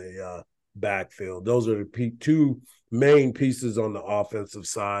the backfield. Those are the two main pieces on the offensive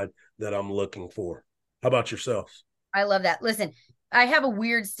side that I'm looking for. How about yourselves? I love that. Listen, I have a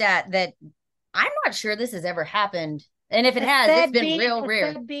weird stat that I'm not sure this has ever happened. And if it has, it's been real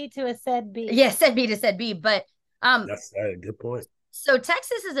rare. Said B to a said B. Yeah, said B to said B. But that's a good point. So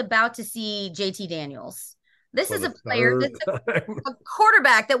Texas is about to see JT Daniels. This is a player that's a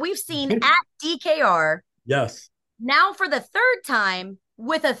quarterback that we've seen at DKR. Yes. Now for the third time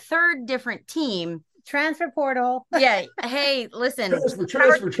with a third different team. Transfer portal. Yeah. Hey, listen.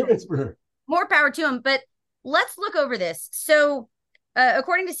 Transfer. More power to him. But let's look over this. So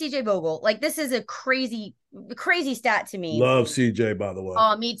according to CJ Vogel, like this is a crazy stat to me. Love CJ, by the way.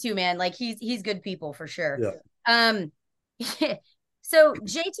 Oh, me too, man. Like he's good people for sure. Yeah. So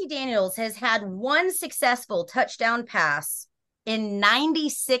JT Daniels has had one successful touchdown pass in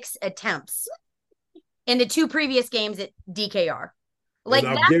 96 attempts in the two previous games at DKR. Like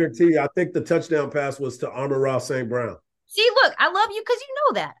I guarantee you, I think the touchdown pass was to Amon-Ra St. Brown. See, look, I love you because you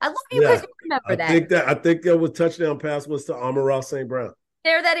know that. I love you because you remember that. I think that was touchdown pass was to Amon-Ra St. Brown.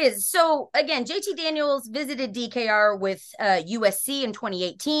 There that is. So again, JT Daniels visited DKR with USC in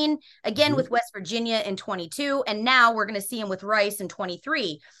 2018, again with West Virginia in 22, and now we're going to see him with Rice in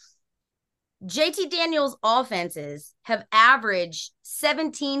 23. JT Daniels' offenses have averaged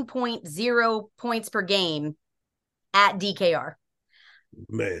 17.0 points per game at DKR.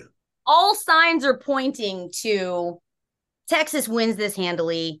 Man. All signs are pointing to Texas wins this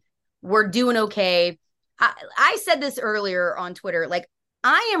handily. We're doing okay. I said this earlier on Twitter, like,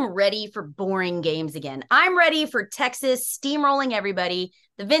 I am ready for boring games again. I'm ready for Texas steamrolling everybody,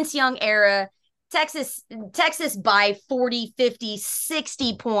 the Vince Young era, Texas by 40, 50,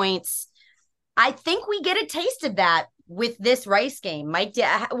 60 points. I think we get a taste of that with this Rice game. Mike,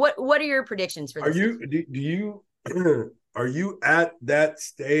 what are your predictions for this? Are you at that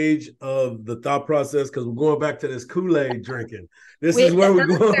stage of the thought process? Because we're going back to this Kool-Aid drinking. This is where we're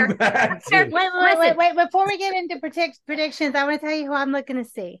going back to. Wait. Before we get into predictions, I want to tell you who I'm looking to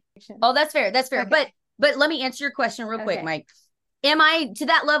see. Oh, that's fair. That's fair. Okay. But let me answer your question real quick, Mike. Am I to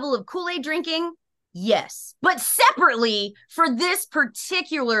that level of Kool-Aid drinking? Yes. But separately, for this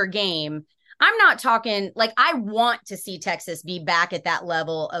particular game, I'm not talking like I want to see Texas be back at that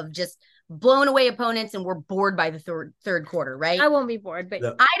level of just blowing away opponents and we're bored by the third quarter, right? I won't be bored, but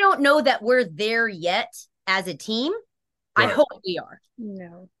I don't know that we're there yet as a team. Right. I hope we are.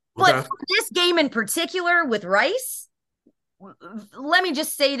 No. But for this game in particular with Rice, let me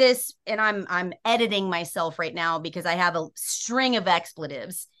just say this, and I'm editing myself right now because I have a string of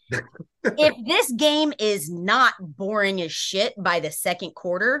expletives. If this game is not boring as shit by the second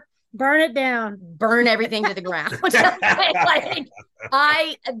quarter, burn it down. Burn everything to the ground.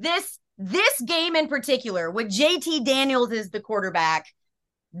 This game in particular, with JT Daniels as the quarterback,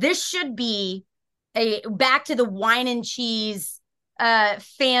 this should be a back to the wine and cheese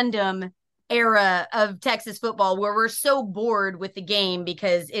fandom era of Texas football where we're so bored with the game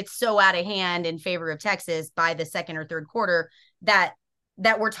because it's so out of hand in favor of Texas by the second or third quarter that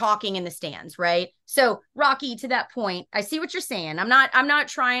we're talking in the stands, right? So Rocky, to that point, I see what you're saying. I'm not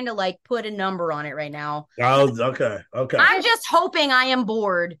trying to like put a number on it right now. Oh, okay. I'm just hoping I am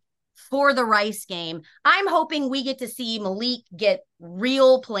bored for the Rice game. I'm hoping we get to see Malik get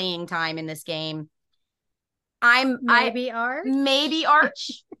real playing time in this game. Maybe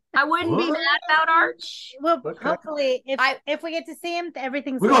Arch. I wouldn't be mad about Arch. Well, hopefully, if we get to see him,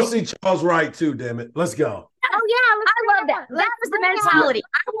 everything's. We're gonna see Charles Wright too. Damn it, let's go. Oh yeah, I love that. That was the mentality.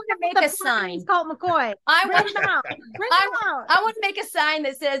 I want to make a sign. Colt McCoy. I want to make a sign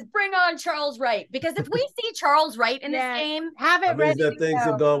that says "Bring on Charles Wright," because if we see Charles Wright in this game, have it ready. That things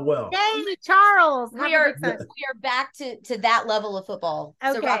have gone well. Yay, Charles! We are back to that level of football.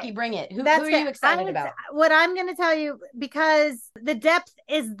 Okay. So Rocky, bring it. Who are you excited about? What I'm going to tell you, because the depth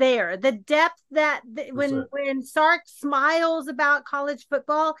is there. The depth that when Sark smiles about college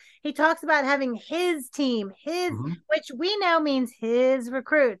football, he talks about having his team. Which we know means his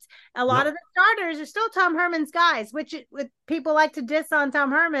recruits. A lot of the starters are still Tom Herman's guys, which people like to diss on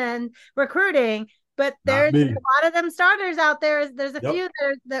Tom Herman recruiting, but there's a lot of them starters out there. There's a few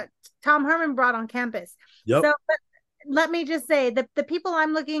that Tom Herman brought on campus. So, but let me just say the people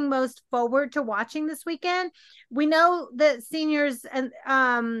I'm looking most forward to watching this weekend. We know that seniors and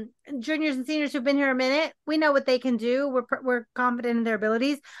juniors and seniors who've been here a minute, we know what they can do. We're confident in their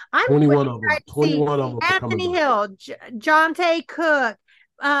abilities. I'm 21 of them. 21 of them. Anthony Hill, Jonte Cook,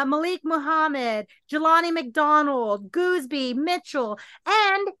 Malik Muhammad, Jelani McDonald, Gooseby, Mitchell,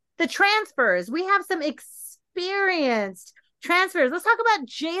 and the transfers. We have some experienced transfers. Let's talk about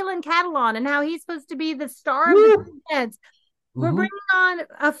Jalen Catalon and how he's supposed to be the star of the defense. We're bringing on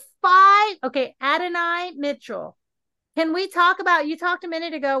a 5. Okay, Adonai Mitchell. Can we talk about, you talked a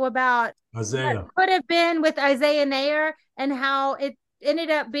minute ago about Isaiah. what could have been with Isaiah Nair and how it ended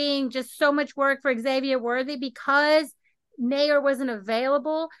up being just so much work for Xavier Worthy because Nair wasn't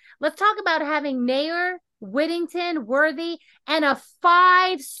available. Let's talk about having Nair, Whittington, Worthy, and a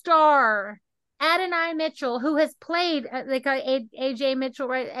 5-star Adonai Mitchell, who has played like AJ Mitchell,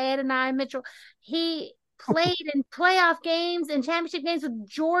 right? Adonai Mitchell. He played in playoff games and championship games with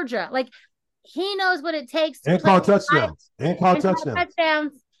Georgia. Like, he knows what it takes to call touchdowns. And call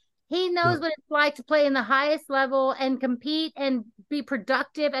touchdowns. He knows what it's like to play in the highest level and compete and be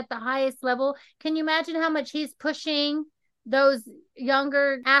productive at the highest level. Can you imagine how much he's pushing those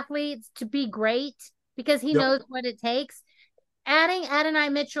younger athletes to be great because he knows what it takes? Adding Adonai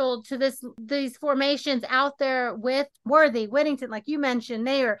Mitchell to these formations out there with Worthy, Whittington, like you mentioned,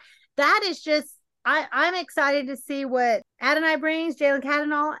 Nair, that is just, I'm excited to see what Adonai brings, Jalen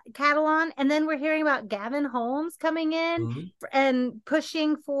Catalon, and then we're hearing about Gavin Holmes coming in and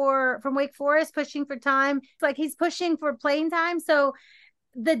pushing from Wake Forest, pushing for time. It's like he's pushing for playing time. So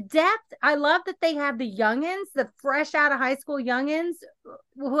the depth, I love that they have the youngins, the fresh out of high school youngins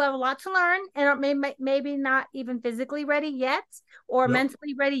who have a lot to learn and are maybe not even physically ready yet or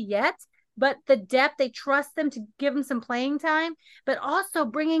mentally ready yet, but the depth, they trust them to give them some playing time, but also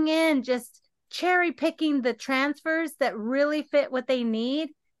bringing in just cherry picking the transfers that really fit what they need.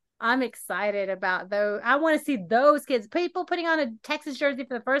 I'm excited about those. I want to see those kids. People putting on a Texas jersey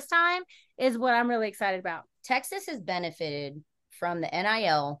for the first time is what I'm really excited about. Texas has benefited from the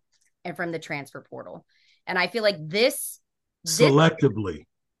NIL and from the transfer portal. And I feel like this selectively.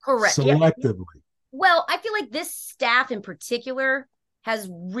 Correct. Selectively. Yeah. Well, I feel like this staff in particular has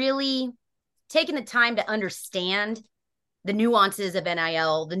really taken the time to understand the nuances of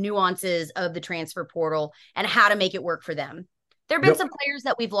NIL, the nuances of the transfer portal, and how to make it work for them. There have been some players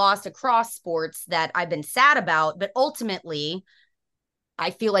that we've lost across sports that I've been sad about, but ultimately, I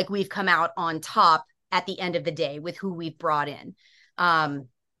feel like we've come out on top at the end of the day with who we've brought in. And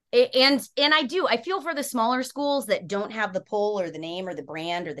I feel for the smaller schools that don't have the pull or the name or the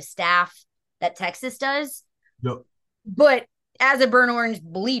brand or the staff that Texas does. Yep. But as a burnt orange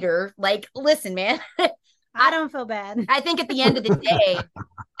bleeder, like, listen, man, I don't feel bad. I think at the end of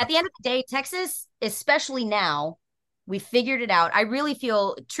the day, Texas, especially now, we figured it out. I really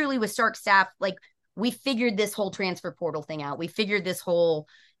feel truly with Stark staff, like we figured this whole transfer portal thing out. We figured this whole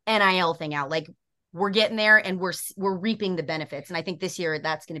NIL thing out. Like, we're getting there and we're reaping the benefits. And I think this year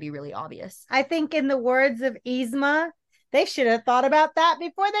that's going to be really obvious. I think in the words of Yzma, they should have thought about that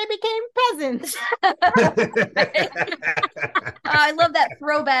before they became peasants. I love that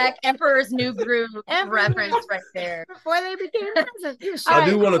throwback Emperor's New Groove reference right there. Before they became peasants. I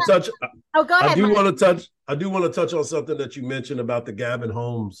do want to touch. Oh, go ahead. I do want to touch on something that you mentioned about the Gavin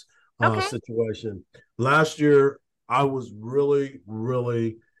Holmes situation. Last year, I was really,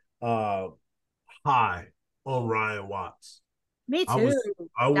 really high on Ryan Watts. Me too.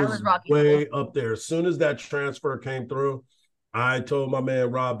 I was way up there. As soon as that transfer came through, I told my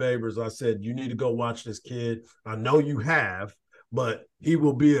man Rob Babers, I said, you need to go watch this kid. I know you have, but he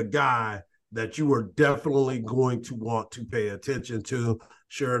will be a guy that you are definitely going to want to pay attention to.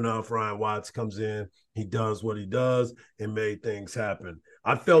 Sure enough, Ryan Watts comes in. He does what he does and made things happen.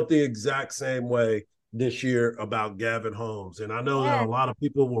 I felt the exact same way this year about Gavin Holmes. And I know that a lot of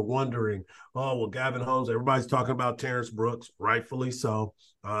people were wondering, oh, well, Gavin Holmes, everybody's talking about Terrence Brooks, rightfully so.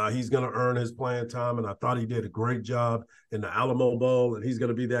 He's going to earn his playing time, and I thought he did a great job in the Alamo Bowl, and he's going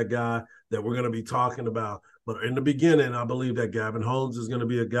to be that guy that we're going to be talking about. But in the beginning, I believe that Gavin Holmes is going to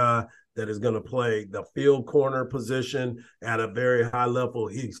be a guy that is going to play the field corner position at a very high level.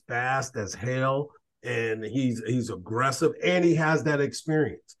 He's fast as hell, and he's aggressive, and he has that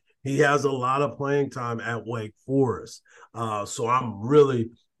experience. He has a lot of playing time at Wake Forest. So I'm really,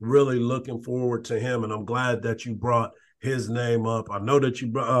 really looking forward to him, and I'm glad that you brought his name up. I know that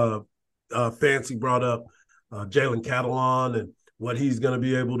you Fancy brought up Jalen Catalon and what he's going to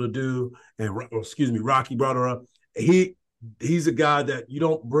be able to do. And Rocky brought her up. He's a guy that you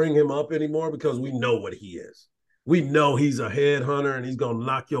don't bring him up anymore because we know what he is. We know he's a headhunter and he's going to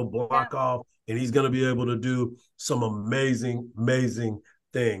knock your block off and he's going to be able to do some amazing, amazing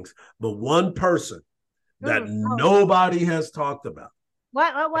things. But one person that nobody has talked about.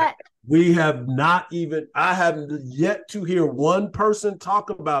 What? We have not even, I haven't yet to hear one person talk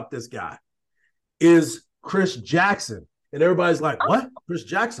about this guy, is Chris Jackson. And everybody's like, what? Chris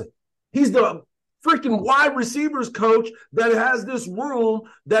Jackson? He's the freaking wide receivers coach that has this room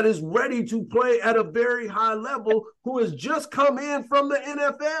that is ready to play at a very high level, who has just come in from the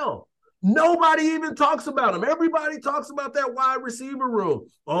NFL. Nobody even talks about him. Everybody talks about that wide receiver room.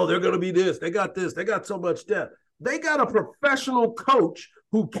 Oh, they're going to be this. They got this. They got so much depth. They got a professional coach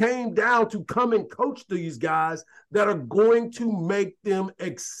who came down to come and coach these guys that are going to make them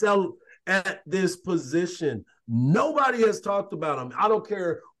excel at this position. Nobody has talked about him. I don't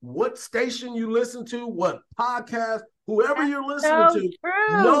care what station you listen to, what podcast, whoever you're listening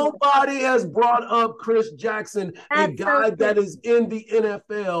to, nobody has brought up Chris Jackson, a guy that is in the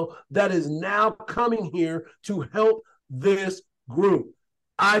NFL that is now coming here to help this group.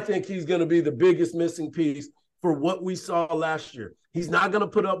 I think he's going to be the biggest missing piece for what we saw last year. He's not going to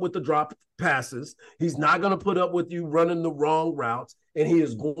put up with the drop passes. He's not going to put up with you running the wrong routes. And he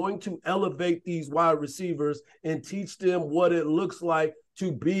is going to elevate these wide receivers and teach them what it looks like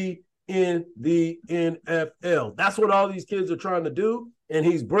to be in the NFL. That's what all these kids are trying to do, and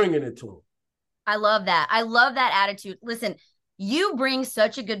he's bringing it to them. I love that. I love that attitude. Listen, you bring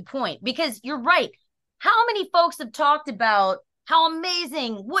such a good point, because you're right. How many folks have talked about how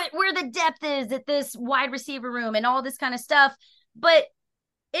amazing, where the depth is at this wide receiver room and all this kind of stuff? But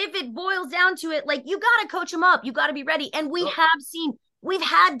if it boils down to it, like, you got to coach them up. You got to be ready. And we've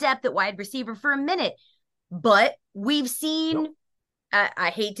had depth at wide receiver for a minute, but we've seen, I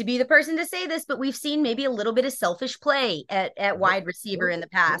hate to be the person to say this, but we've seen maybe a little bit of selfish play at wide receiver in the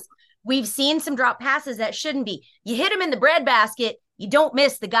past. We've seen some drop passes that shouldn't be. You hit them in the breadbasket, you don't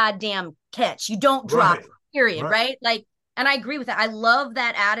miss the goddamn catch. You don't drop, period, right? Like, and I agree with that. I love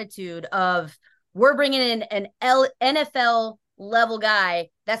that attitude of, we're bringing in an NFL level guy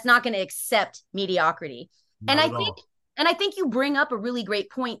that's not going to accept mediocrity. And I think you bring up a really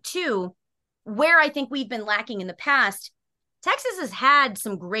great point too, where I think we've been lacking in the past. Texas has had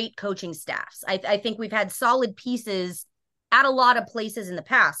some great coaching staffs. I think we've had solid pieces at a lot of places in the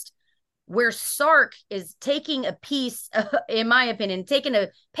past. Where Sark is taking a piece, in my opinion, taking a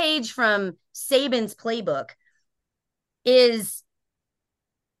page from Saban's playbook, is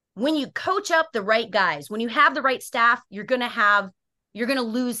when you coach up the right guys, when you have the right staff, you're going to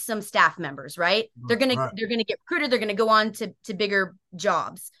lose some staff members, right? They're going to get recruited. They're going to go on to bigger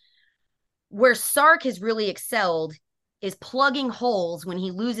jobs. Where Sark has really excelled is plugging holes when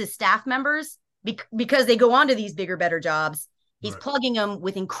he loses staff members because they go on to these bigger, better jobs. He's plugging them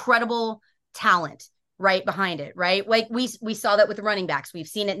with incredible talent right behind it, right? Like we saw that with the running backs. We've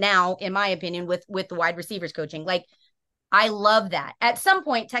seen it now, in my opinion, with the wide receivers coaching. Like, I love that. At some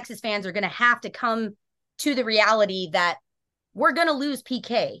point, Texas fans are going to have to come to the reality that we're going to lose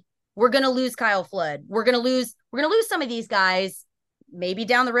PK. We're going to lose Kyle Flood. We're going to lose some of these guys. Maybe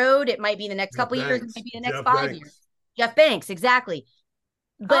down the road, it might be the next couple of years, maybe the next 5 years. Jeff Banks, exactly.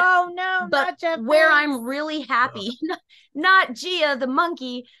 But, not Jeff where Banks. I'm really happy, not Gia the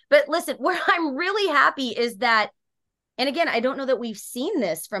monkey, but listen, where I'm really happy is that, and again, I don't know that we've seen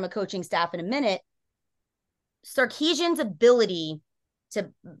this from a coaching staff in a minute, Sarkisian's ability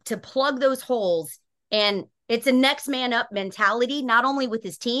to plug those holes, and it's a next man up mentality, not only with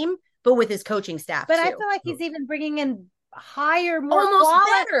his team, but with his coaching staff. But too. I feel like he's even bringing in higher, more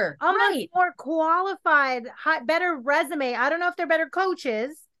more qualified, better resume. I don't know if they're better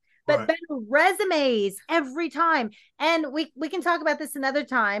coaches, but better resumes every time. And we can talk about this another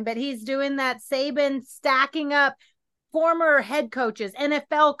time, but he's doing that Saban stacking up former head coaches,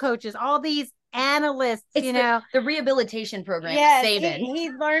 NFL coaches, all these analysts, the rehabilitation program. Yes, Saban. He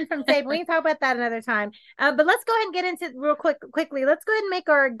learned from Saban. We can talk about that another time. But let's go ahead and get into real quickly. Let's go ahead and make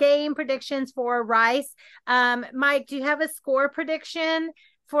our game predictions for Rice. Mike, do you have a score prediction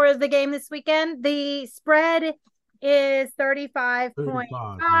for the game this weekend? The spread is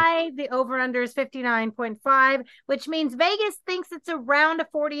 35.5. The over-under is 59.5, which means Vegas thinks it's around a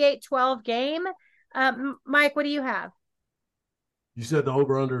 48-12 game. Mike, what do you have? You said the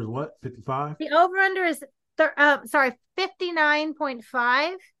over-under is what? 55? The over-under is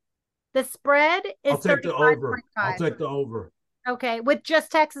 59.5. The spread is 35.5. I'll take the over. Okay, with just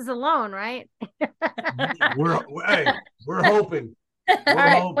Texas alone, right? we're hoping.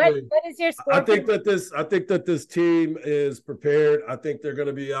 What is your score? I think that this team is prepared. I think they're going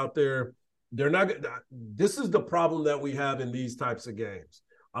to be out there. They're not. This is the problem that we have in these types of games.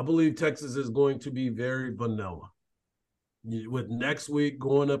 I believe Texas is going to be very vanilla. with next week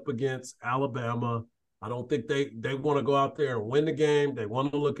going up against Alabama. I don't think they want to go out there and win the game. They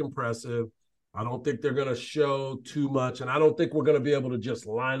want to look impressive. I don't think they're going to show too much. And I don't think we're going to be able to just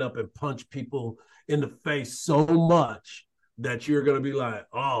line up and punch people in the face so much that you're going to be like,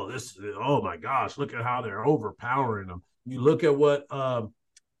 oh my gosh, look at how they're overpowering them. You look at what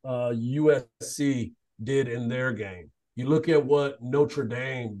USC did in their game. You look at what Notre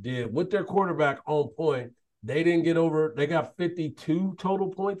Dame did with their quarterback on point. They didn't get over. They got 52 total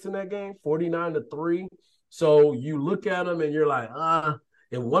points in that game, 49-3. So you look at them and you're like,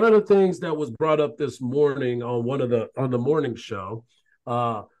 And one of the things that was brought up this morning on the morning show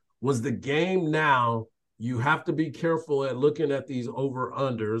was the game now. You have to be careful at looking at these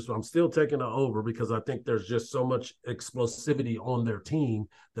over-unders. I'm still taking the over because I think there's just so much explosivity on their team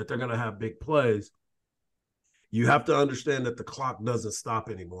that they're going to have big plays. You have to understand that the clock doesn't stop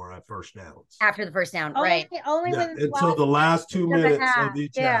anymore at first downs. After the first down, right. Only until the last 2 minutes of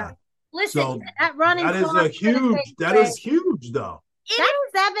each half. Listen, so that running that is huge though. That's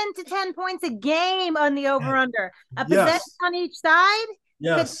 7 to 10 points a game on the over-under. A possession on each side.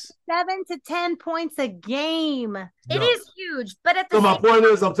 Yes. 7 to 10 points a game. It is huge, but at the my point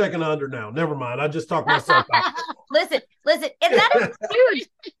is I'm taking the under now. Never mind. I just talked myself out. Listen, and that is huge.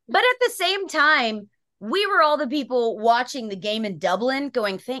 But at the same time, we were all the people watching the game in Dublin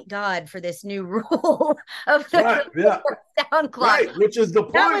going, thank God for this new rule of the down clock. Right, which is the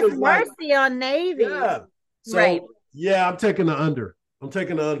point. That was mercy on Navy. Yeah. So, yeah, I'm taking the under.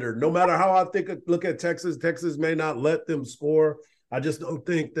 No matter how I look at Texas, Texas may not let them score. I just don't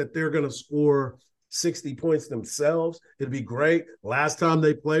think that they're going to score 60 points themselves. It'd be great. Last time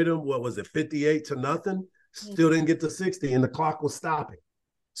they played them, 58-0? Still didn't get to 60, and the clock was stopping.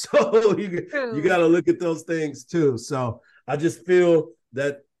 So you got to look at those things too. So I just feel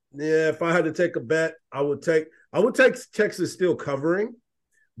that if I had to take a bet, I would take Texas still covering,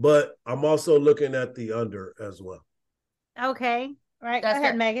 but I'm also looking at the under as well. Okay. All right. Go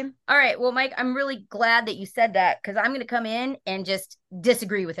ahead, Megan. All right. Well, Mike, I'm really glad that you said that because I'm going to come in and just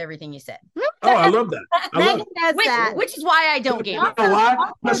disagree with everything you said. Oh, I love that. Megan does that. Which is why I don't game. You know why?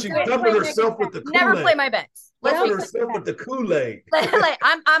 Because she covered herself with the Kool-Aid. Never play my bets. Covered herself with the Kool-Aid. Like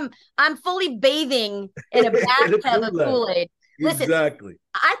I'm fully bathing in a bathtub of Kool-Aid. Listen, exactly.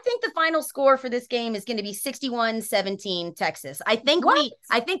 I think the final score for this game is going to be 61-17 Texas. I think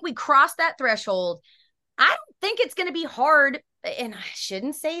we crossed that threshold. I don't think it's going to be hard, and I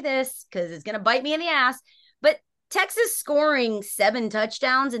shouldn't say this because it's going to bite me in the ass, but Texas scoring 7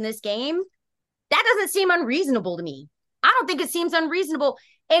 touchdowns in this game, that doesn't seem unreasonable to me. I don't think it seems unreasonable.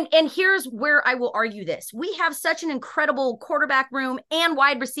 And here's where I will argue this. We have such an incredible quarterback room and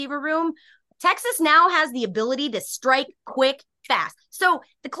wide receiver room. Texas now has the ability to strike quick, fast. So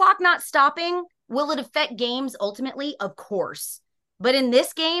the clock not stopping, will it affect games ultimately? Of course. But in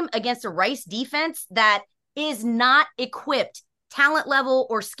this game against a Rice defense that is not equipped talent level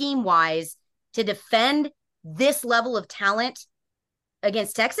or scheme wise to defend this level of talent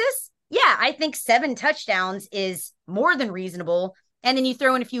against Texas, yeah, I think 7 touchdowns is more than reasonable. And then you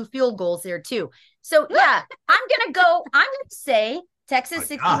throw in a few field goals there too. So yeah, I'm going to say Texas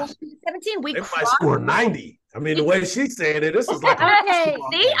 61-17. We might score 90. I mean, the way she's saying it, this is like okay.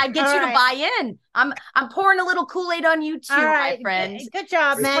 See, I get you to buy in. I'm pouring a little Kool-Aid on you too, my friend. Good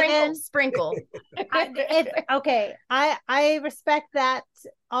job, Megan. Sprinkle. Okay, I respect that.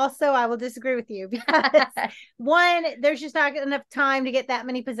 Also, I will disagree with you because one, there's just not enough time to get that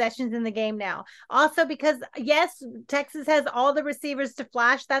many possessions in the game now. Also, because yes, Texas has all the receivers to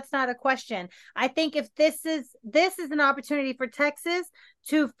flash. That's not a question. I think if this is an opportunity for Texas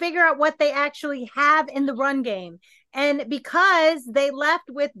to figure out what they actually have in the run game, and because they left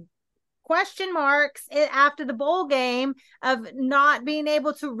with question marks after the bowl game of not being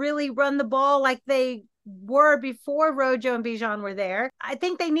able to really run the ball like they were before Rojo and Bijan were there. I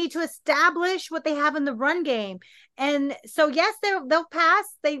think they need to establish what they have in the run game. And so, yes, they'll pass.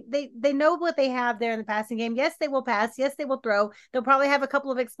 They know what they have there in the passing game. Yes, they will pass. Yes, they will throw. They'll probably have a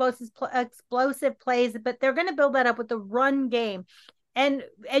couple of explosive plays, but they're going to build that up with the run game. And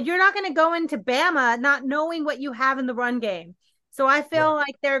you're not going to go into Bama not knowing what you have in the run game. So I feel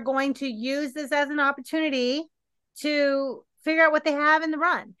like they're going to use this as an opportunity to figure out what they have in the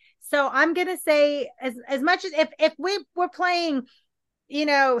run. So I'm going to say as much as if we were playing,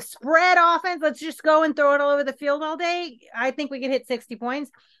 spread offense, let's just go and throw it all over the field all day. I think we could hit 60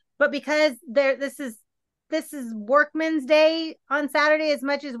 points. But because this is Workman's Day on Saturday, as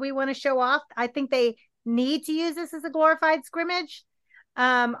much as we want to show off, I think they need to use this as a glorified scrimmage.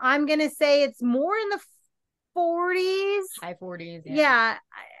 I'm going to say it's more in the 40s. High 40s. Yeah.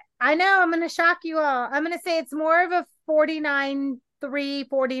 I know I'm going to shock you all. I'm going to say it's more of a 49-3,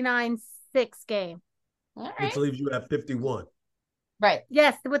 49-6 game. All right. Which leaves you at 51. Right.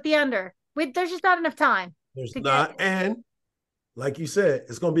 Yes, with the under. There's just not enough time. There's not. And like you said,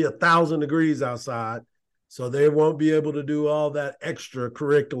 it's going to be 1,000 degrees outside. So they won't be able to do all that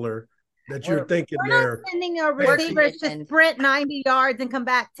extracurricular that you're thinking we're not sending our receivers to sprint 90 yards and come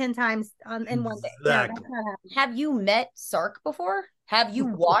back 10 times in one day. Exactly. No, have you met Sark before? Have you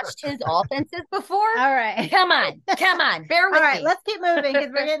watched his offenses before? All right. Come on. Bear with me. All right, let's keep moving because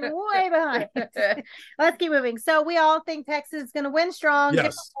we're getting way behind. Let's keep moving. So we all think Texas is going to win strong.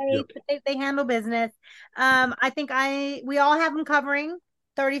 Yes. Yep. They handle business. I think we all have them covering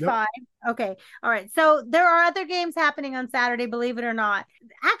 35. Yep. Okay. All right. So there are other games happening on Saturday, believe it or not.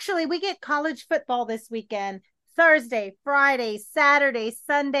 Actually, we get college football this weekend. Thursday, Friday, Saturday,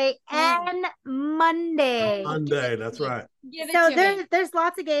 Sunday, and Monday. Monday, that's right. So there's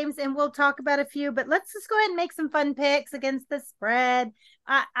lots of games, and we'll talk about a few, but let's just go ahead and make some fun picks against the spread.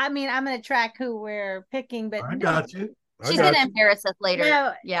 I mean, I'm going to track who we're picking, but I got you. She's going to embarrass us later.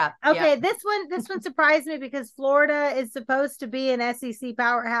 No. Yeah. Okay. Yeah. This one surprised me because Florida is supposed to be an SEC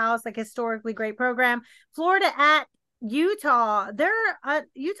powerhouse, like historically great program. Florida at Utah.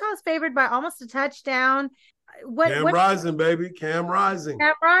 Utah's favored by almost a touchdown. Cam Rising, baby. Cam Rising.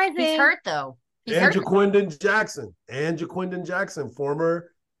 He's hurt though. Jaquindon Jackson,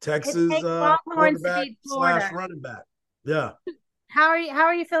 former Texas quarterback / running back. Yeah. How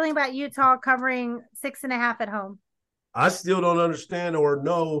are you feeling about Utah covering 6.5 at home? I still don't understand or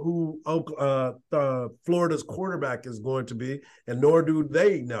know who Florida's quarterback is going to be, and nor do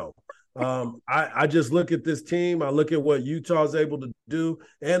they know. I just look at this team. I look at what Utah's able to do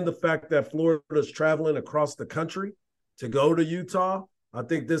and the fact that Florida's traveling across the country to go to Utah. I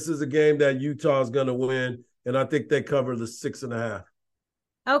think this is a game that Utah is going to win, and I think they cover the 6.5.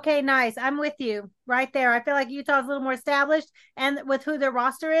 Okay, nice. I'm with you right there. I feel like Utah's a little more established and with who their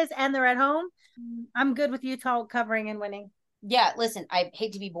roster is, and they're at home. I'm good with Utah covering and winning. Yeah, listen, I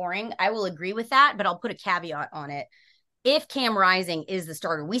hate to be boring. I will agree with that, but I'll put a caveat on it. If Cam Rising is the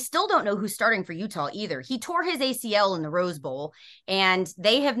starter, we still don't know who's starting for Utah either. He tore his ACL in the Rose Bowl, and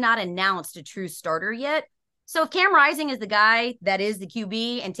they have not announced a true starter yet. So if Cam Rising is the guy that is the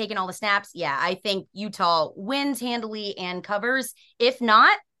QB and taking all the snaps, yeah, I think Utah wins handily and covers. If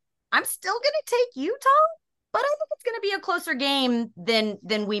not, I'm still going to take Utah, but I think it's going to be a closer game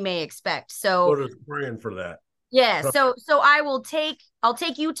than we may expect. So Florida's praying for that. Yeah, so I'll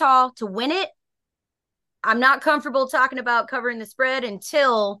take Utah to win it. I'm not comfortable talking about covering the spread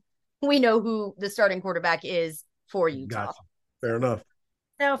until we know who the starting quarterback is for Utah. Gotcha. Fair enough.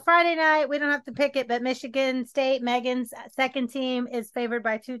 So Friday night, we don't have to pick it, but Michigan State, Megan's second team, is favored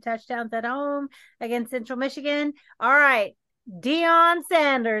by 2 touchdowns at home against Central Michigan. All right. Deion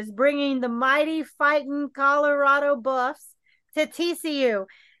Sanders bringing the mighty fighting Colorado Buffs to TCU.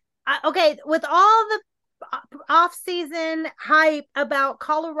 Okay, with all the off-season hype about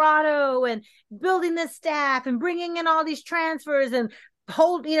Colorado and building the staff and bringing in all these transfers and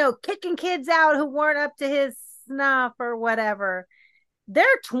kicking kids out who weren't up to his snuff or whatever, they're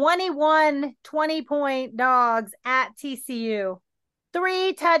 21 20-point dogs at TCU.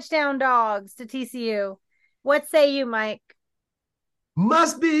 3 touchdown dogs to TCU. What say you, Mike?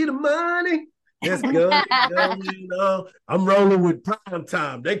 Must be the money. Let's go. I'm rolling with prime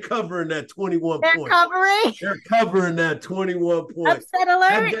time. They covering that 21 points. They're covering that 21 points. Upset alert.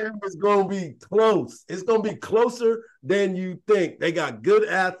 That game is going to be close. It's going to be closer than you think. They got good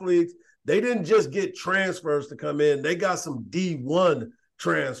athletes. They didn't just get transfers to come in. They got some D1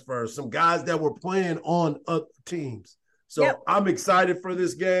 transfers, some guys that were playing on other teams. So I'm excited for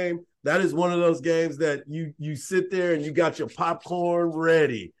this game. That is one of those games that you sit there and you got your popcorn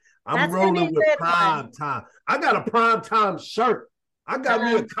ready. I'm rolling with prime time. I got a prime time shirt. I got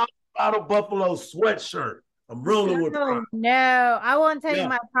me a Colorado Buffalo sweatshirt. I'm rolling with prime. No, I won't tell you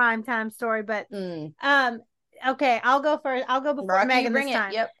my prime time story, but okay, I'll go first. I'll go before Megan this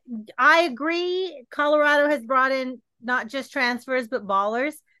time. Yep. I agree. Colorado has brought in not just transfers, but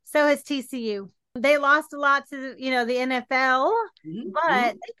ballers. So has TCU. They lost a lot to the NFL,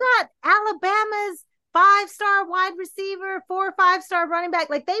 but they got Alabama's 5-star wide receiver, 4 or 5-star running back.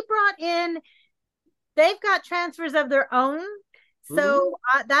 Like they've got transfers of their own. So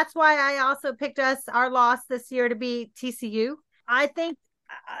that's why I also picked our loss this year to be TCU. I think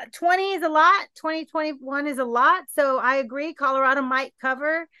 20 is a lot. 2021 is a lot. So I agree. Colorado might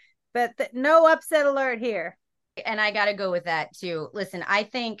cover, but no upset alert here. And I got to go with that too. Listen, I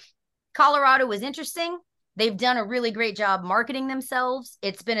think Colorado was interesting. They've done a really great job marketing themselves.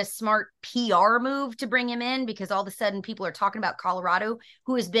 It's been a smart PR move to bring him in because all of a sudden people are talking about Colorado,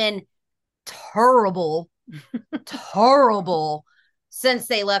 who has been terrible, terrible since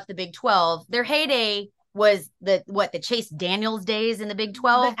they left the Big 12. Their heyday was the Chase Daniels days in the Big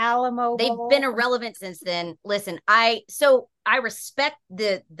 12. The Alamo They've Bowl. been irrelevant since then. Listen, I respect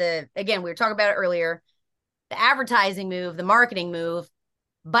the again, we were talking about it earlier, the advertising move, the marketing move.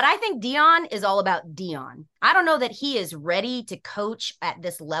 But I think Dion is all about Dion. I don't know that he is ready to coach at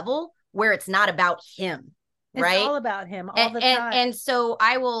this level where it's not about him. It's right? all about him all the time. And so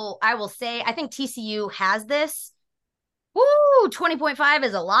I will say, I think TCU has this. Woo, 20.5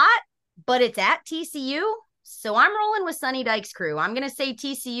 is a lot, but it's at TCU. So I'm rolling with Sonny Dykes' crew. I'm going to say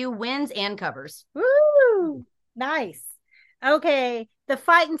TCU wins and covers. Woo, nice. Okay, the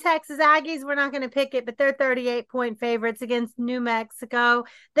fighting Texas Aggies, we're not going to pick it, but they're 38-point favorites against New Mexico.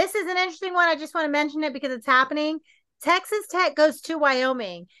 This is an interesting one. I just want to mention it because it's happening. Texas Tech goes to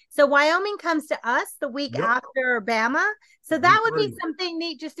Wyoming. So Wyoming comes to us the week after Bama. So that would be something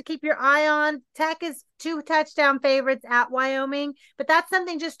neat just to keep your eye on. Tech is 2 touchdown favorites at Wyoming, but that's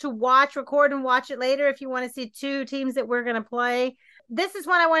something just to watch, record, and watch it later if you want to see 2 teams that we're going to play. This is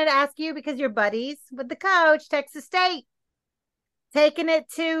one I wanted to ask you because you're buddies with the coach, Texas State. Taking it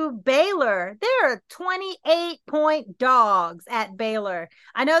to Baylor. They're 28-point dogs at Baylor.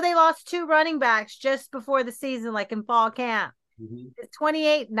 I know they lost 2 running backs just before the season, like in fall camp. Is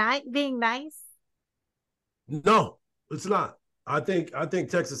 28 being nice? No, it's not. I think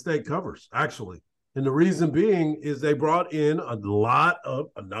Texas State covers, actually. And the reason being is they brought in a lot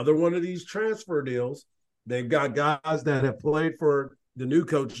of another one of these transfer deals. They've got guys that have played for the new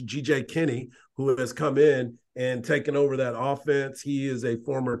coach, G.J. Kinney, who has come in and taken over that offense. He is a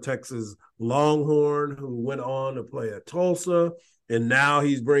former Texas Longhorn who went on to play at Tulsa, and now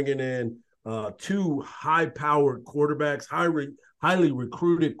he's bringing in 2 high-powered quarterbacks, highly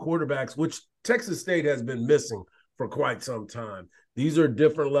recruited quarterbacks, which Texas State has been missing for quite some time. These are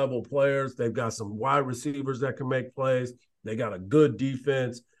different level players. They've got some wide receivers that can make plays. They got a good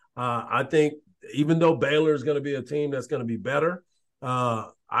defense. I think even though Baylor is going to be a team that's going to be better,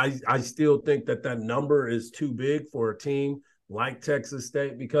 I still think that number is too big for a team like Texas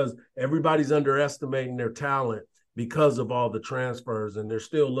State because everybody's underestimating their talent because of all the transfers, and they're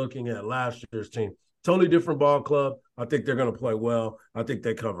still looking at last year's team. Totally different ball club. I think they're going to play well. I think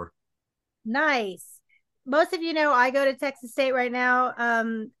they cover. Nice. Most of you know I go to Texas State right now,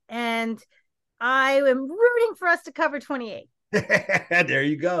 and I am rooting for us to cover 28. There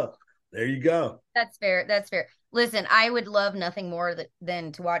you go. There you go. That's fair. That's fair. Listen, I would love nothing more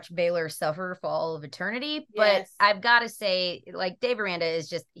than to watch Baylor suffer for all of eternity. But yes. I've got to say, like, Dave Aranda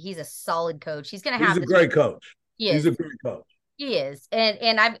is he's a solid coach. He's going to have He's a great coach. He's a great coach. He is. And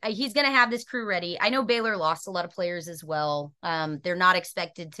he's going to have this crew ready. I know Baylor lost a lot of players as well. They're not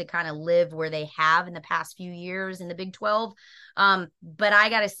expected to kind of live where they have in the past few years in the Big 12. But I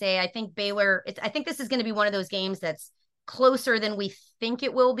got to say, I think Baylor, I think this is going to be one of those games that's closer than we think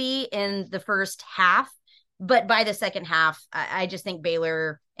it will be in the first half. But by the second half, I just think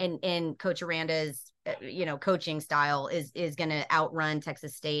Baylor and Coach Aranda's, coaching style is going to outrun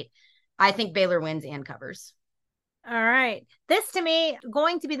Texas State. I think Baylor wins and covers. All right. This, to me,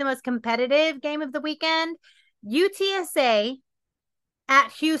 going to be the most competitive game of the weekend. UTSA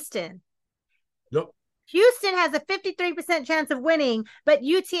at Houston. Yep. Houston has a 53% chance of winning, but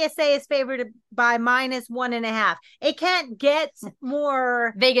UTSA is favored by -1.5. It can't get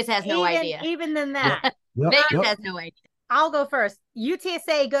more. Vegas has no idea. Even than that. Yep. Vegas has no idea. I'll go first.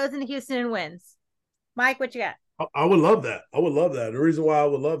 UTSA goes into Houston and wins. Mike, what you got? I would love that. The reason why I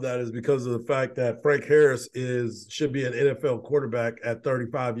would love that is because of the fact that Frank Harris should be an NFL quarterback at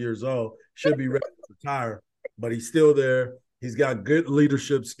 35 years old, should be ready to retire, but he's still there. He's got good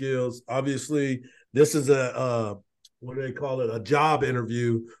leadership skills. Obviously, this is a job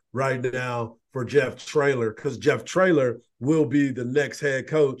interview right now for Jeff Traylor, because Jeff Traylor will be the next head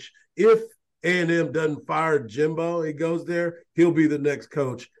coach. If A&M doesn't fire Jimbo, he goes there, he'll be the next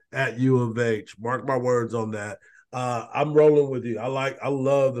coach at U of H. Mark my words on that. I'm rolling with you. I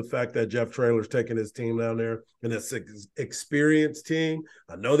love the fact that Jeff Traylor's taking his team down there, and it's an experienced team.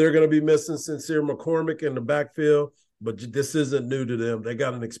 I know they're going to be missing Sincere McCormick in the backfield, but this isn't new to them. They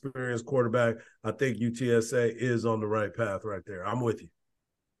got an experienced quarterback. I think UTSA is on the right path right there. I'm with you.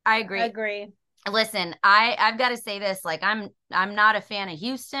 I agree. Listen, I've got to say this. Like, I'm not a fan of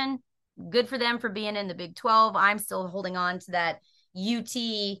Houston. Good for them for being in the Big 12. I'm still holding on to that UT,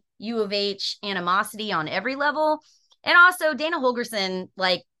 U of H animosity on every level. And also Dana Holgerson,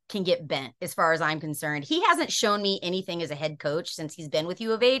 like, can get bent as far as I'm concerned. He hasn't shown me anything as a head coach since he's been with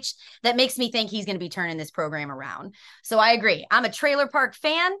U of H that makes me think he's going to be turning this program around. So I agree. I'm a trailer park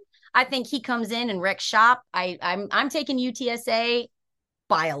fan. I think he comes in and wrecks shop. I'm taking UTSA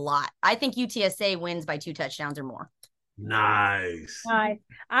by a lot. I think UTSA wins by 2 touchdowns or more. Nice.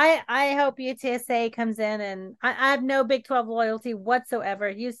 I hope UTSA comes in, and I have no Big 12 loyalty whatsoever.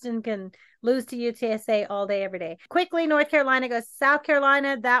 Houston can lose to UTSA all day, every day. Quickly, North Carolina goes to South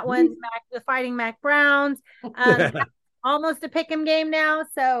Carolina. That one's the Fighting Mac Browns. Almost a pick 'em game now,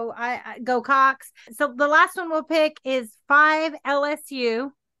 so I go Cox. So the last one we'll pick is 5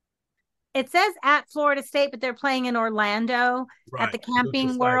 LSU. It says at Florida State, but they're playing in Orlando at the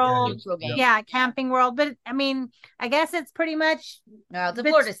Camping World. Yeah, Camping World. But I mean, I guess it's pretty much it's a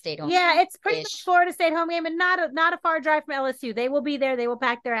Florida State home. Yeah, it's pretty much Florida State home game, and not a far drive from LSU. They will be there. They will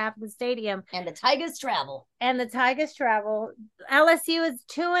pack their half of the stadium. And the Tigers travel. LSU is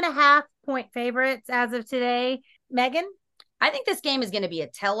 2.5-point favorites as of today. Megan? I think this game is going to be a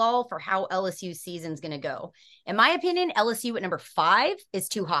tell-all for how LSU's season is going to go. In my opinion, LSU at number 5 is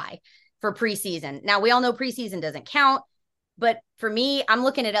too high for preseason. Now, we all know preseason doesn't count, but for me, I'm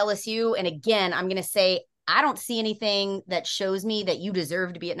looking at LSU, and again, I'm going to say, I don't see anything that shows me that you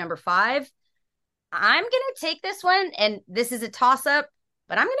deserve to be at number 5. I'm going to take this one, and this is a toss-up,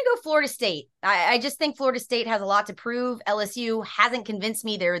 but I'm going to go Florida State. I just think Florida State has a lot to prove. LSU hasn't convinced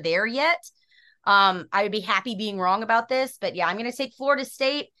me they're there yet. I would be happy being wrong about this, but yeah, I'm going to take Florida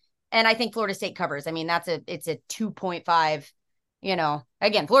State, and I think Florida State covers. I mean, it's a 2.5.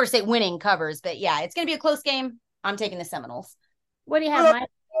 Again, Florida State winning covers, but yeah, it's going to be a close game. I'm taking the Seminoles. What do you have, Mike?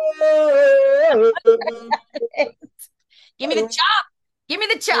 Give me the chop. Give me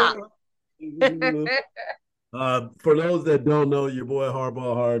the chop. For those that don't know, your boy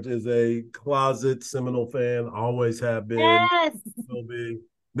Hardball Hardge is a closet Seminole fan, always have been. Yes. Will be.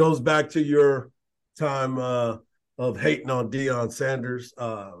 Goes back to your time of hating on Deion Sanders.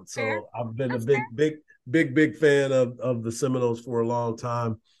 So I've been a big fan of the Seminoles for a long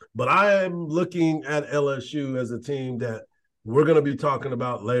time. But I am looking at LSU as a team that we're going to be talking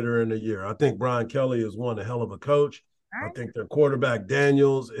about later in the year. I think Brian Kelly is one hell of a coach. I think their quarterback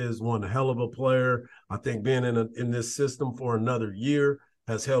Daniels is one hell of a player. I think being in this system for another year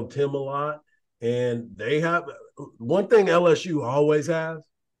has helped him a lot. And they have one thing LSU always has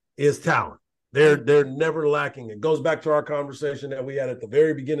is talent. They're never lacking. It goes back to our conversation that we had at the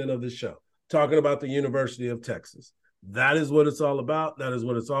very beginning of this show, talking about the University of Texas. That is what it's all about. That is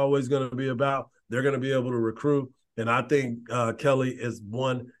what it's always going to be about. They're going to be able to recruit. And I think Kelly is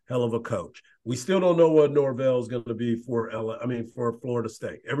one hell of a coach. We still don't know what Norvell is going to be for Florida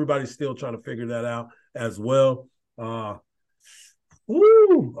State. Everybody's still trying to figure that out as well. I'm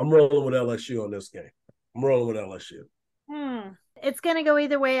rolling with LSU on this game. I'm rolling with LSU. It's going to go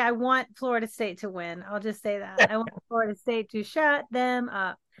either way. I want Florida State to win. I'll just say that. I want Florida State to shut them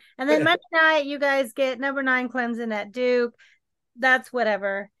up. And then Monday night, you guys get number 9 Clemson at Duke. That's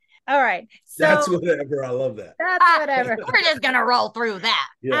whatever. All right. So that's whatever. I love that. That's whatever. We're just going to roll through that.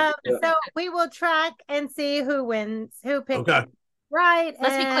 So we will track and see who wins, who picks. Okay. Right.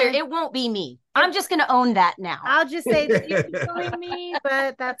 Let's be clear. It won't be me. I'm just going to own that now. I'll just say it's usually me,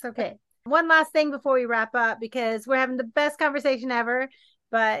 but that's okay. One last thing before we wrap up, because we're having the best conversation ever,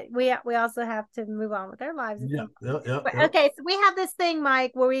 but we also have to move on with our lives. Okay, so we have this thing,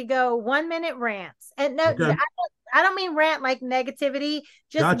 Mike, where we go 1-minute rants. And no, okay. I don't mean rant like negativity,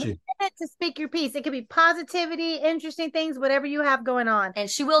 just 1 minute to speak your piece. It could be positivity, interesting things, whatever you have going on. And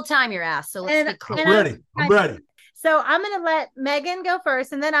she will time your ass, so let's get cool. I'm ready. So I'm going to let Megan go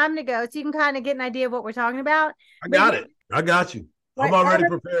first, and then I'm going to go, so you can kind of get an idea of what we're talking about. I got you. I'm already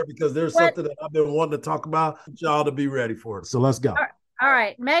prepared because there's something that I've been wanting to talk about. Y'all to be ready for it. So let's go. All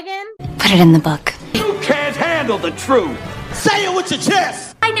right, Megan. Put it in the book. You can't handle the truth. Say it with your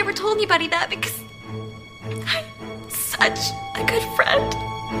chest. I never told anybody that because I'm such a good friend.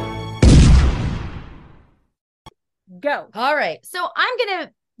 Go. All right. So I'm going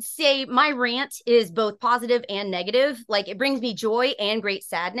to say my rant is both positive and negative. Like, it brings me joy and great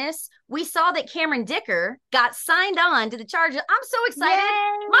sadness. We saw that Cameron Dicker got signed on to the Chargers. I'm so excited.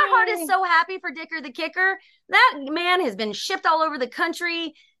 Yay! My heart is so happy for Dicker, the kicker. That man has been shipped all over the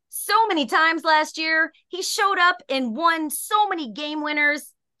country so many times last year. He showed up and won so many game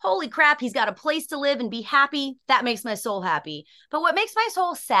winners. Holy crap, he's got a place to live and be happy. That makes my soul happy. But what makes my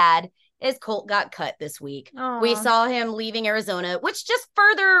soul sad is Colt got cut this week. Aww. We saw him leaving Arizona, which just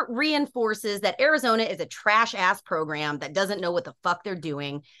further reinforces that Arizona is a trash-ass program that doesn't know what the fuck they're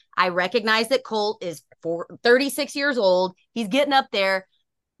doing. I recognize that Colt is 36 years old. He's getting up there.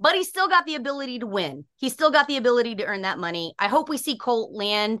 but he's still got the ability to win. He's still got the ability to earn that money. I hope we see Colt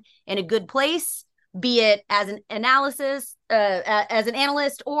land in a good place, be it as an analyst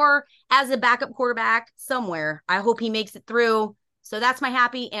or as a backup quarterback somewhere. I hope he makes it through. So that's my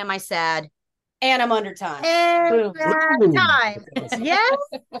happy and my sad. And I'm under time. And time. Yes.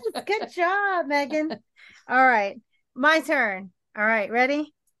 Good job, Megan. All right. My turn. All right.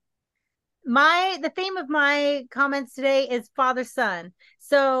 Ready? The theme of my comments today is father-son.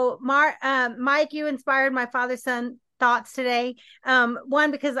 So Mike, you inspired my father-son thoughts today. One,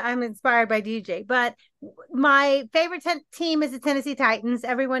 because I'm inspired by DJ, but my favorite team is the Tennessee Titans.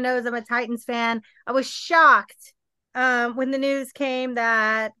 Everyone knows I'm a Titans fan. I was shocked when the news came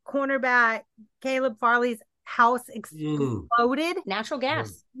that cornerback Caleb Farley's house exploded. Natural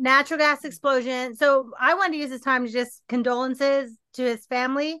gas explosion. So I wanted to use this time to just condolences to his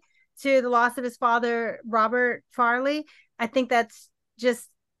family, to the loss of his father, Robert Farley. I think that's just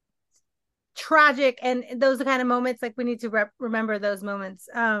tragic. And those are the kind of moments like we need to remember those moments.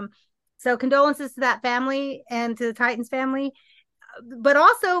 So condolences to that family and to the Titans family. But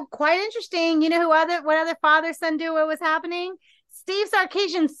also quite interesting, you know what other father-son duo was happening? Steve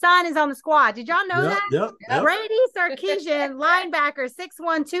Sarkisian's son is on the squad. Did y'all know that? Yep. Brady Sarkisian, linebacker, 6'1",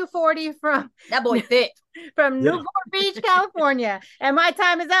 240 from that boy fit from Newport Beach, California. And my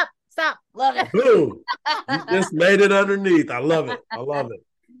time is up. Stop. Love it. Boom. You just made it underneath. I love it. All right.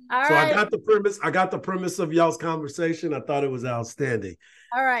 I got the premise of y'all's conversation. I thought it was outstanding.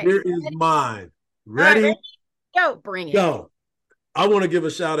 All right. Here is mine. Ready? Right. Go. Bring it. Go. I want to give a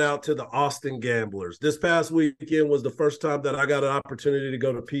shout out to the Austin Gamblers. This past weekend was the first time that I got an opportunity to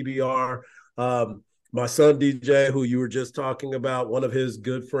go to PBR. My son DJ, who you were just talking about, one of his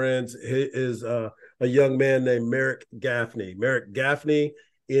good friends is a young man named Merrick Gaffney. Merrick Gaffney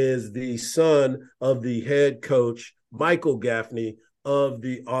is the son of the head coach, Michael Gaffney, of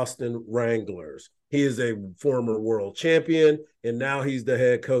the Austin Wranglers. He is a former world champion, and now he's the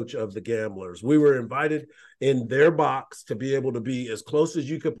head coach of the Gamblers. We were invited in their box to be able to be as close as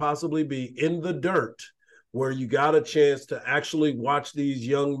you could possibly be in the dirt, where you got a chance to actually watch these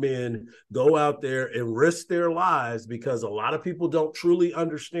young men go out there and risk their lives, because a lot of people don't truly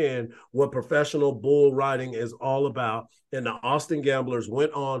understand what professional bull riding is all about. And the Austin Gamblers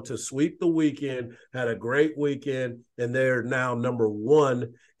went on to sweep the weekend, had a great weekend, and they're now number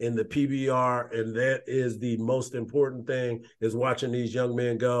one in the PBR. And that is the most important thing, is watching these young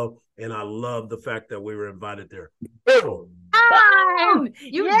men go. And I love the fact that we were invited there. Boom.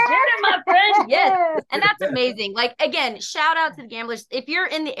 You did it, my friend. Yes. And that's amazing. Like, again, shout out to the Gamblers. If you're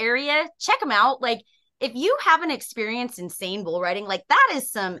in the area, check them out. Like, if you haven't experienced insane bull riding, like that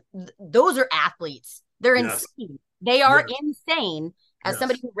is those are athletes. They're insane. They are insane. As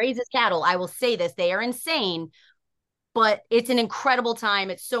somebody who raises cattle, I will say this, they are insane, but it's an incredible time.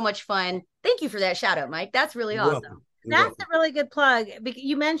 It's so much fun. Thank you for that shout out, Mike. That's really awesome. That's a really good plug.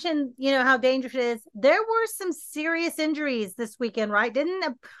 You mentioned, how dangerous it is. There were some serious injuries this weekend, right?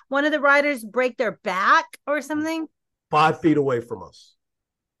 Didn't one of the riders break their back or something? 5 feet away from us.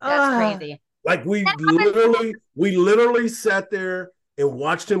 That's crazy. Like we literally sat there and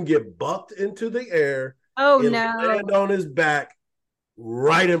watched him get bucked into the air. Oh, and no. land on his back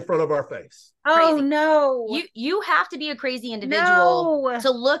right in front of our face. Oh, no. You have to be a crazy individual to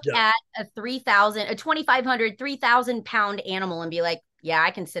look at a 2,500, 3,000 pound animal and be like, yeah,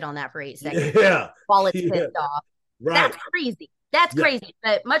 I can sit on that for 8 seconds. Yeah. While it's pissed off. Right. That's crazy. That's crazy.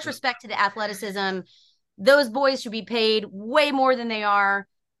 But much respect to the athleticism. Those boys should be paid way more than they are.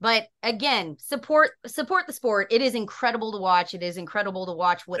 But again, support the sport. It is incredible to watch. It is incredible to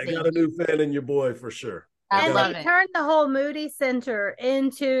watch what they got a new fan in your boy for sure. And they turned the whole Moody Center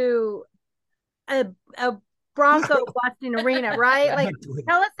into a Bronco busting arena, right? Like,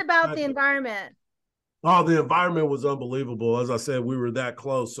 tell us about the environment. Oh, the environment was unbelievable. As I said, we were that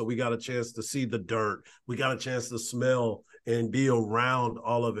close, so we got a chance to see the dirt. We got a chance to smell and be around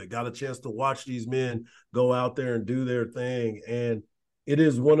all of it. Got a chance to watch these men go out there and do their thing. And it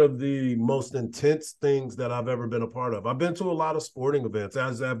is one of the most intense things that I've ever been a part of. I've been to a lot of sporting events,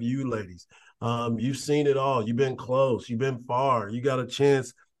 as have you ladies. You've seen it all. You've been close. You've been far. You got a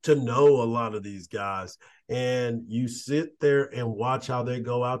chance to know a lot of these guys. And you sit there and watch how they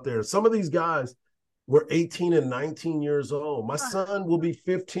go out there. Some of these guys were 18 and 19 years old. My son will be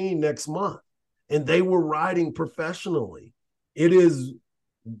 15 next month. And they were riding professionally.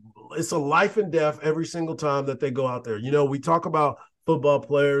 It's a life and death every single time that they go out there. We talk about football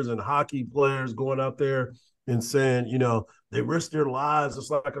players and hockey players going out there and saying, they risk their lives. It's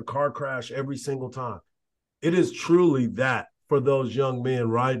like a car crash every single time. It is truly that for those young men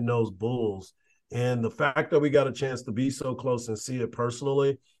riding those bulls. And the fact that we got a chance to be so close and see it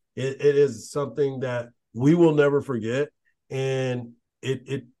personally, it is something that we will never forget. And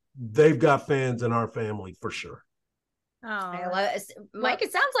they've got fans in our family for sure. Oh, I love it. Mike,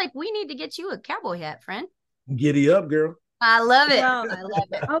 it sounds like we need to get you a cowboy hat, friend. Giddy up, girl. I love it. Well, I love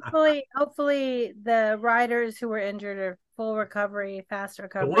it. Hopefully the riders who were injured are full recovery, fast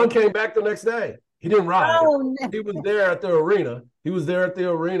recovery. The one came back the next day. He didn't ride. Oh, no. He was there at the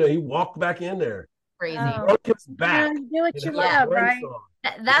arena. He walked back in there. Crazy. Broke his back. Do what you love, right?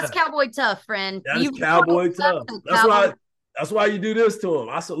 That's cowboy tough, friend. That's cowboy tough. That's why you do this to him.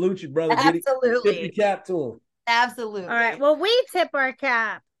 I salute you, brother. Absolutely. Tip your cap to him. Absolutely. All right. Well, we tip our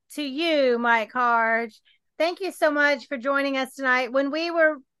cap to you, Mike Hardge. Thank you so much for joining us tonight. When we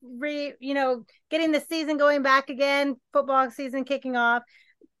were getting the season going back again, football season kicking off,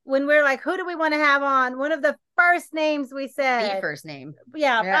 when we're like, who do we want to have on? One of the first names we said. The first name.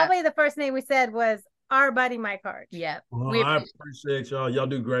 Yeah, probably the first name we said was our buddy Mike Hardge. Yeah. Well, I appreciate y'all. Y'all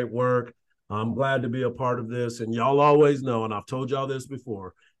do great work. I'm glad to be a part of this. And y'all always know, and I've told y'all this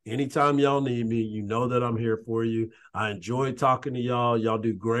before, anytime y'all need me, you know that I'm here for you. I enjoy talking to y'all. Y'all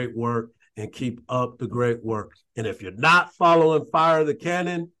do great work and keep up the great work. And if you're not following Fire the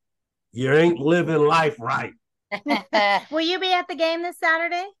Cannon, you ain't living life right. Will you be at the game this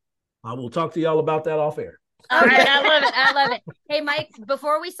Saturday? I will talk to y'all about that off air. All right, I love it. I love it. Hey, Mike,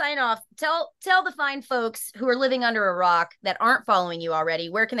 before we sign off, tell the fine folks who are living under a rock that aren't following you already,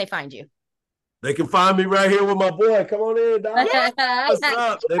 where can they find you? They can find me right here with my boy. Come on in, dog. What's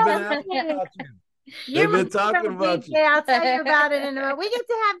up? They've been asking about you. They've been talking about you. I'll tell you about it in a minute. We get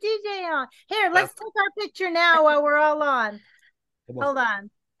to have DJ on. Here, let's take our picture now while we're all on. Hold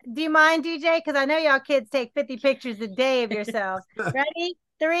on. Do you mind, DJ? Because I know y'all kids take 50 pictures a day of yourselves. Ready?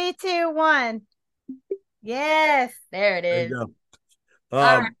 3, 2, 1. Yes. There it is. There you go.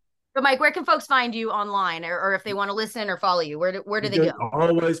 All right. But Mike, where can folks find you online, or if they want to listen or follow you, where do they go?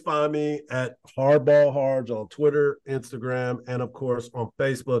 Always find me at Hardball Hardge on Twitter, Instagram, and of course on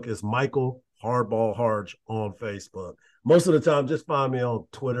Facebook. It's Michael Hardball Hardge on Facebook. Most of the time, just find me on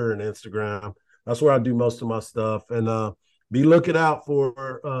Twitter and Instagram. That's where I do most of my stuff. And be looking out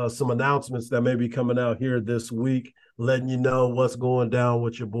for some announcements that may be coming out here this week, letting you know what's going down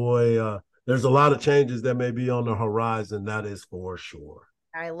with your boy. There's a lot of changes that may be on the horizon. That is for sure.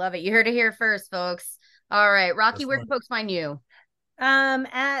 I love it. You heard it here first, folks. All right, Rocky, where can folks find you?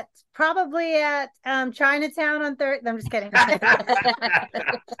 At Chinatown on third. I'm just kidding.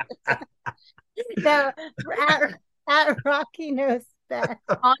 So at Rocky Knows Best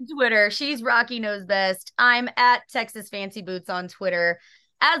on Twitter. She's Rocky Knows Best. I'm at Texas Fancy Boots on Twitter.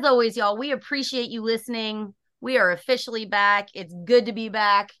 As always, y'all, we appreciate you listening. We are officially back. It's good to be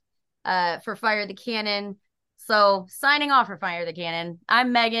back for Fire the Cannon. So signing off for Fire the Cannon.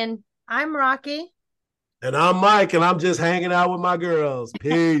 I'm Megan. I'm Rocky. And I'm Mike, and I'm just hanging out with my girls.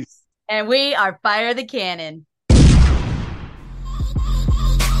 Peace. And we are Fire the Cannon.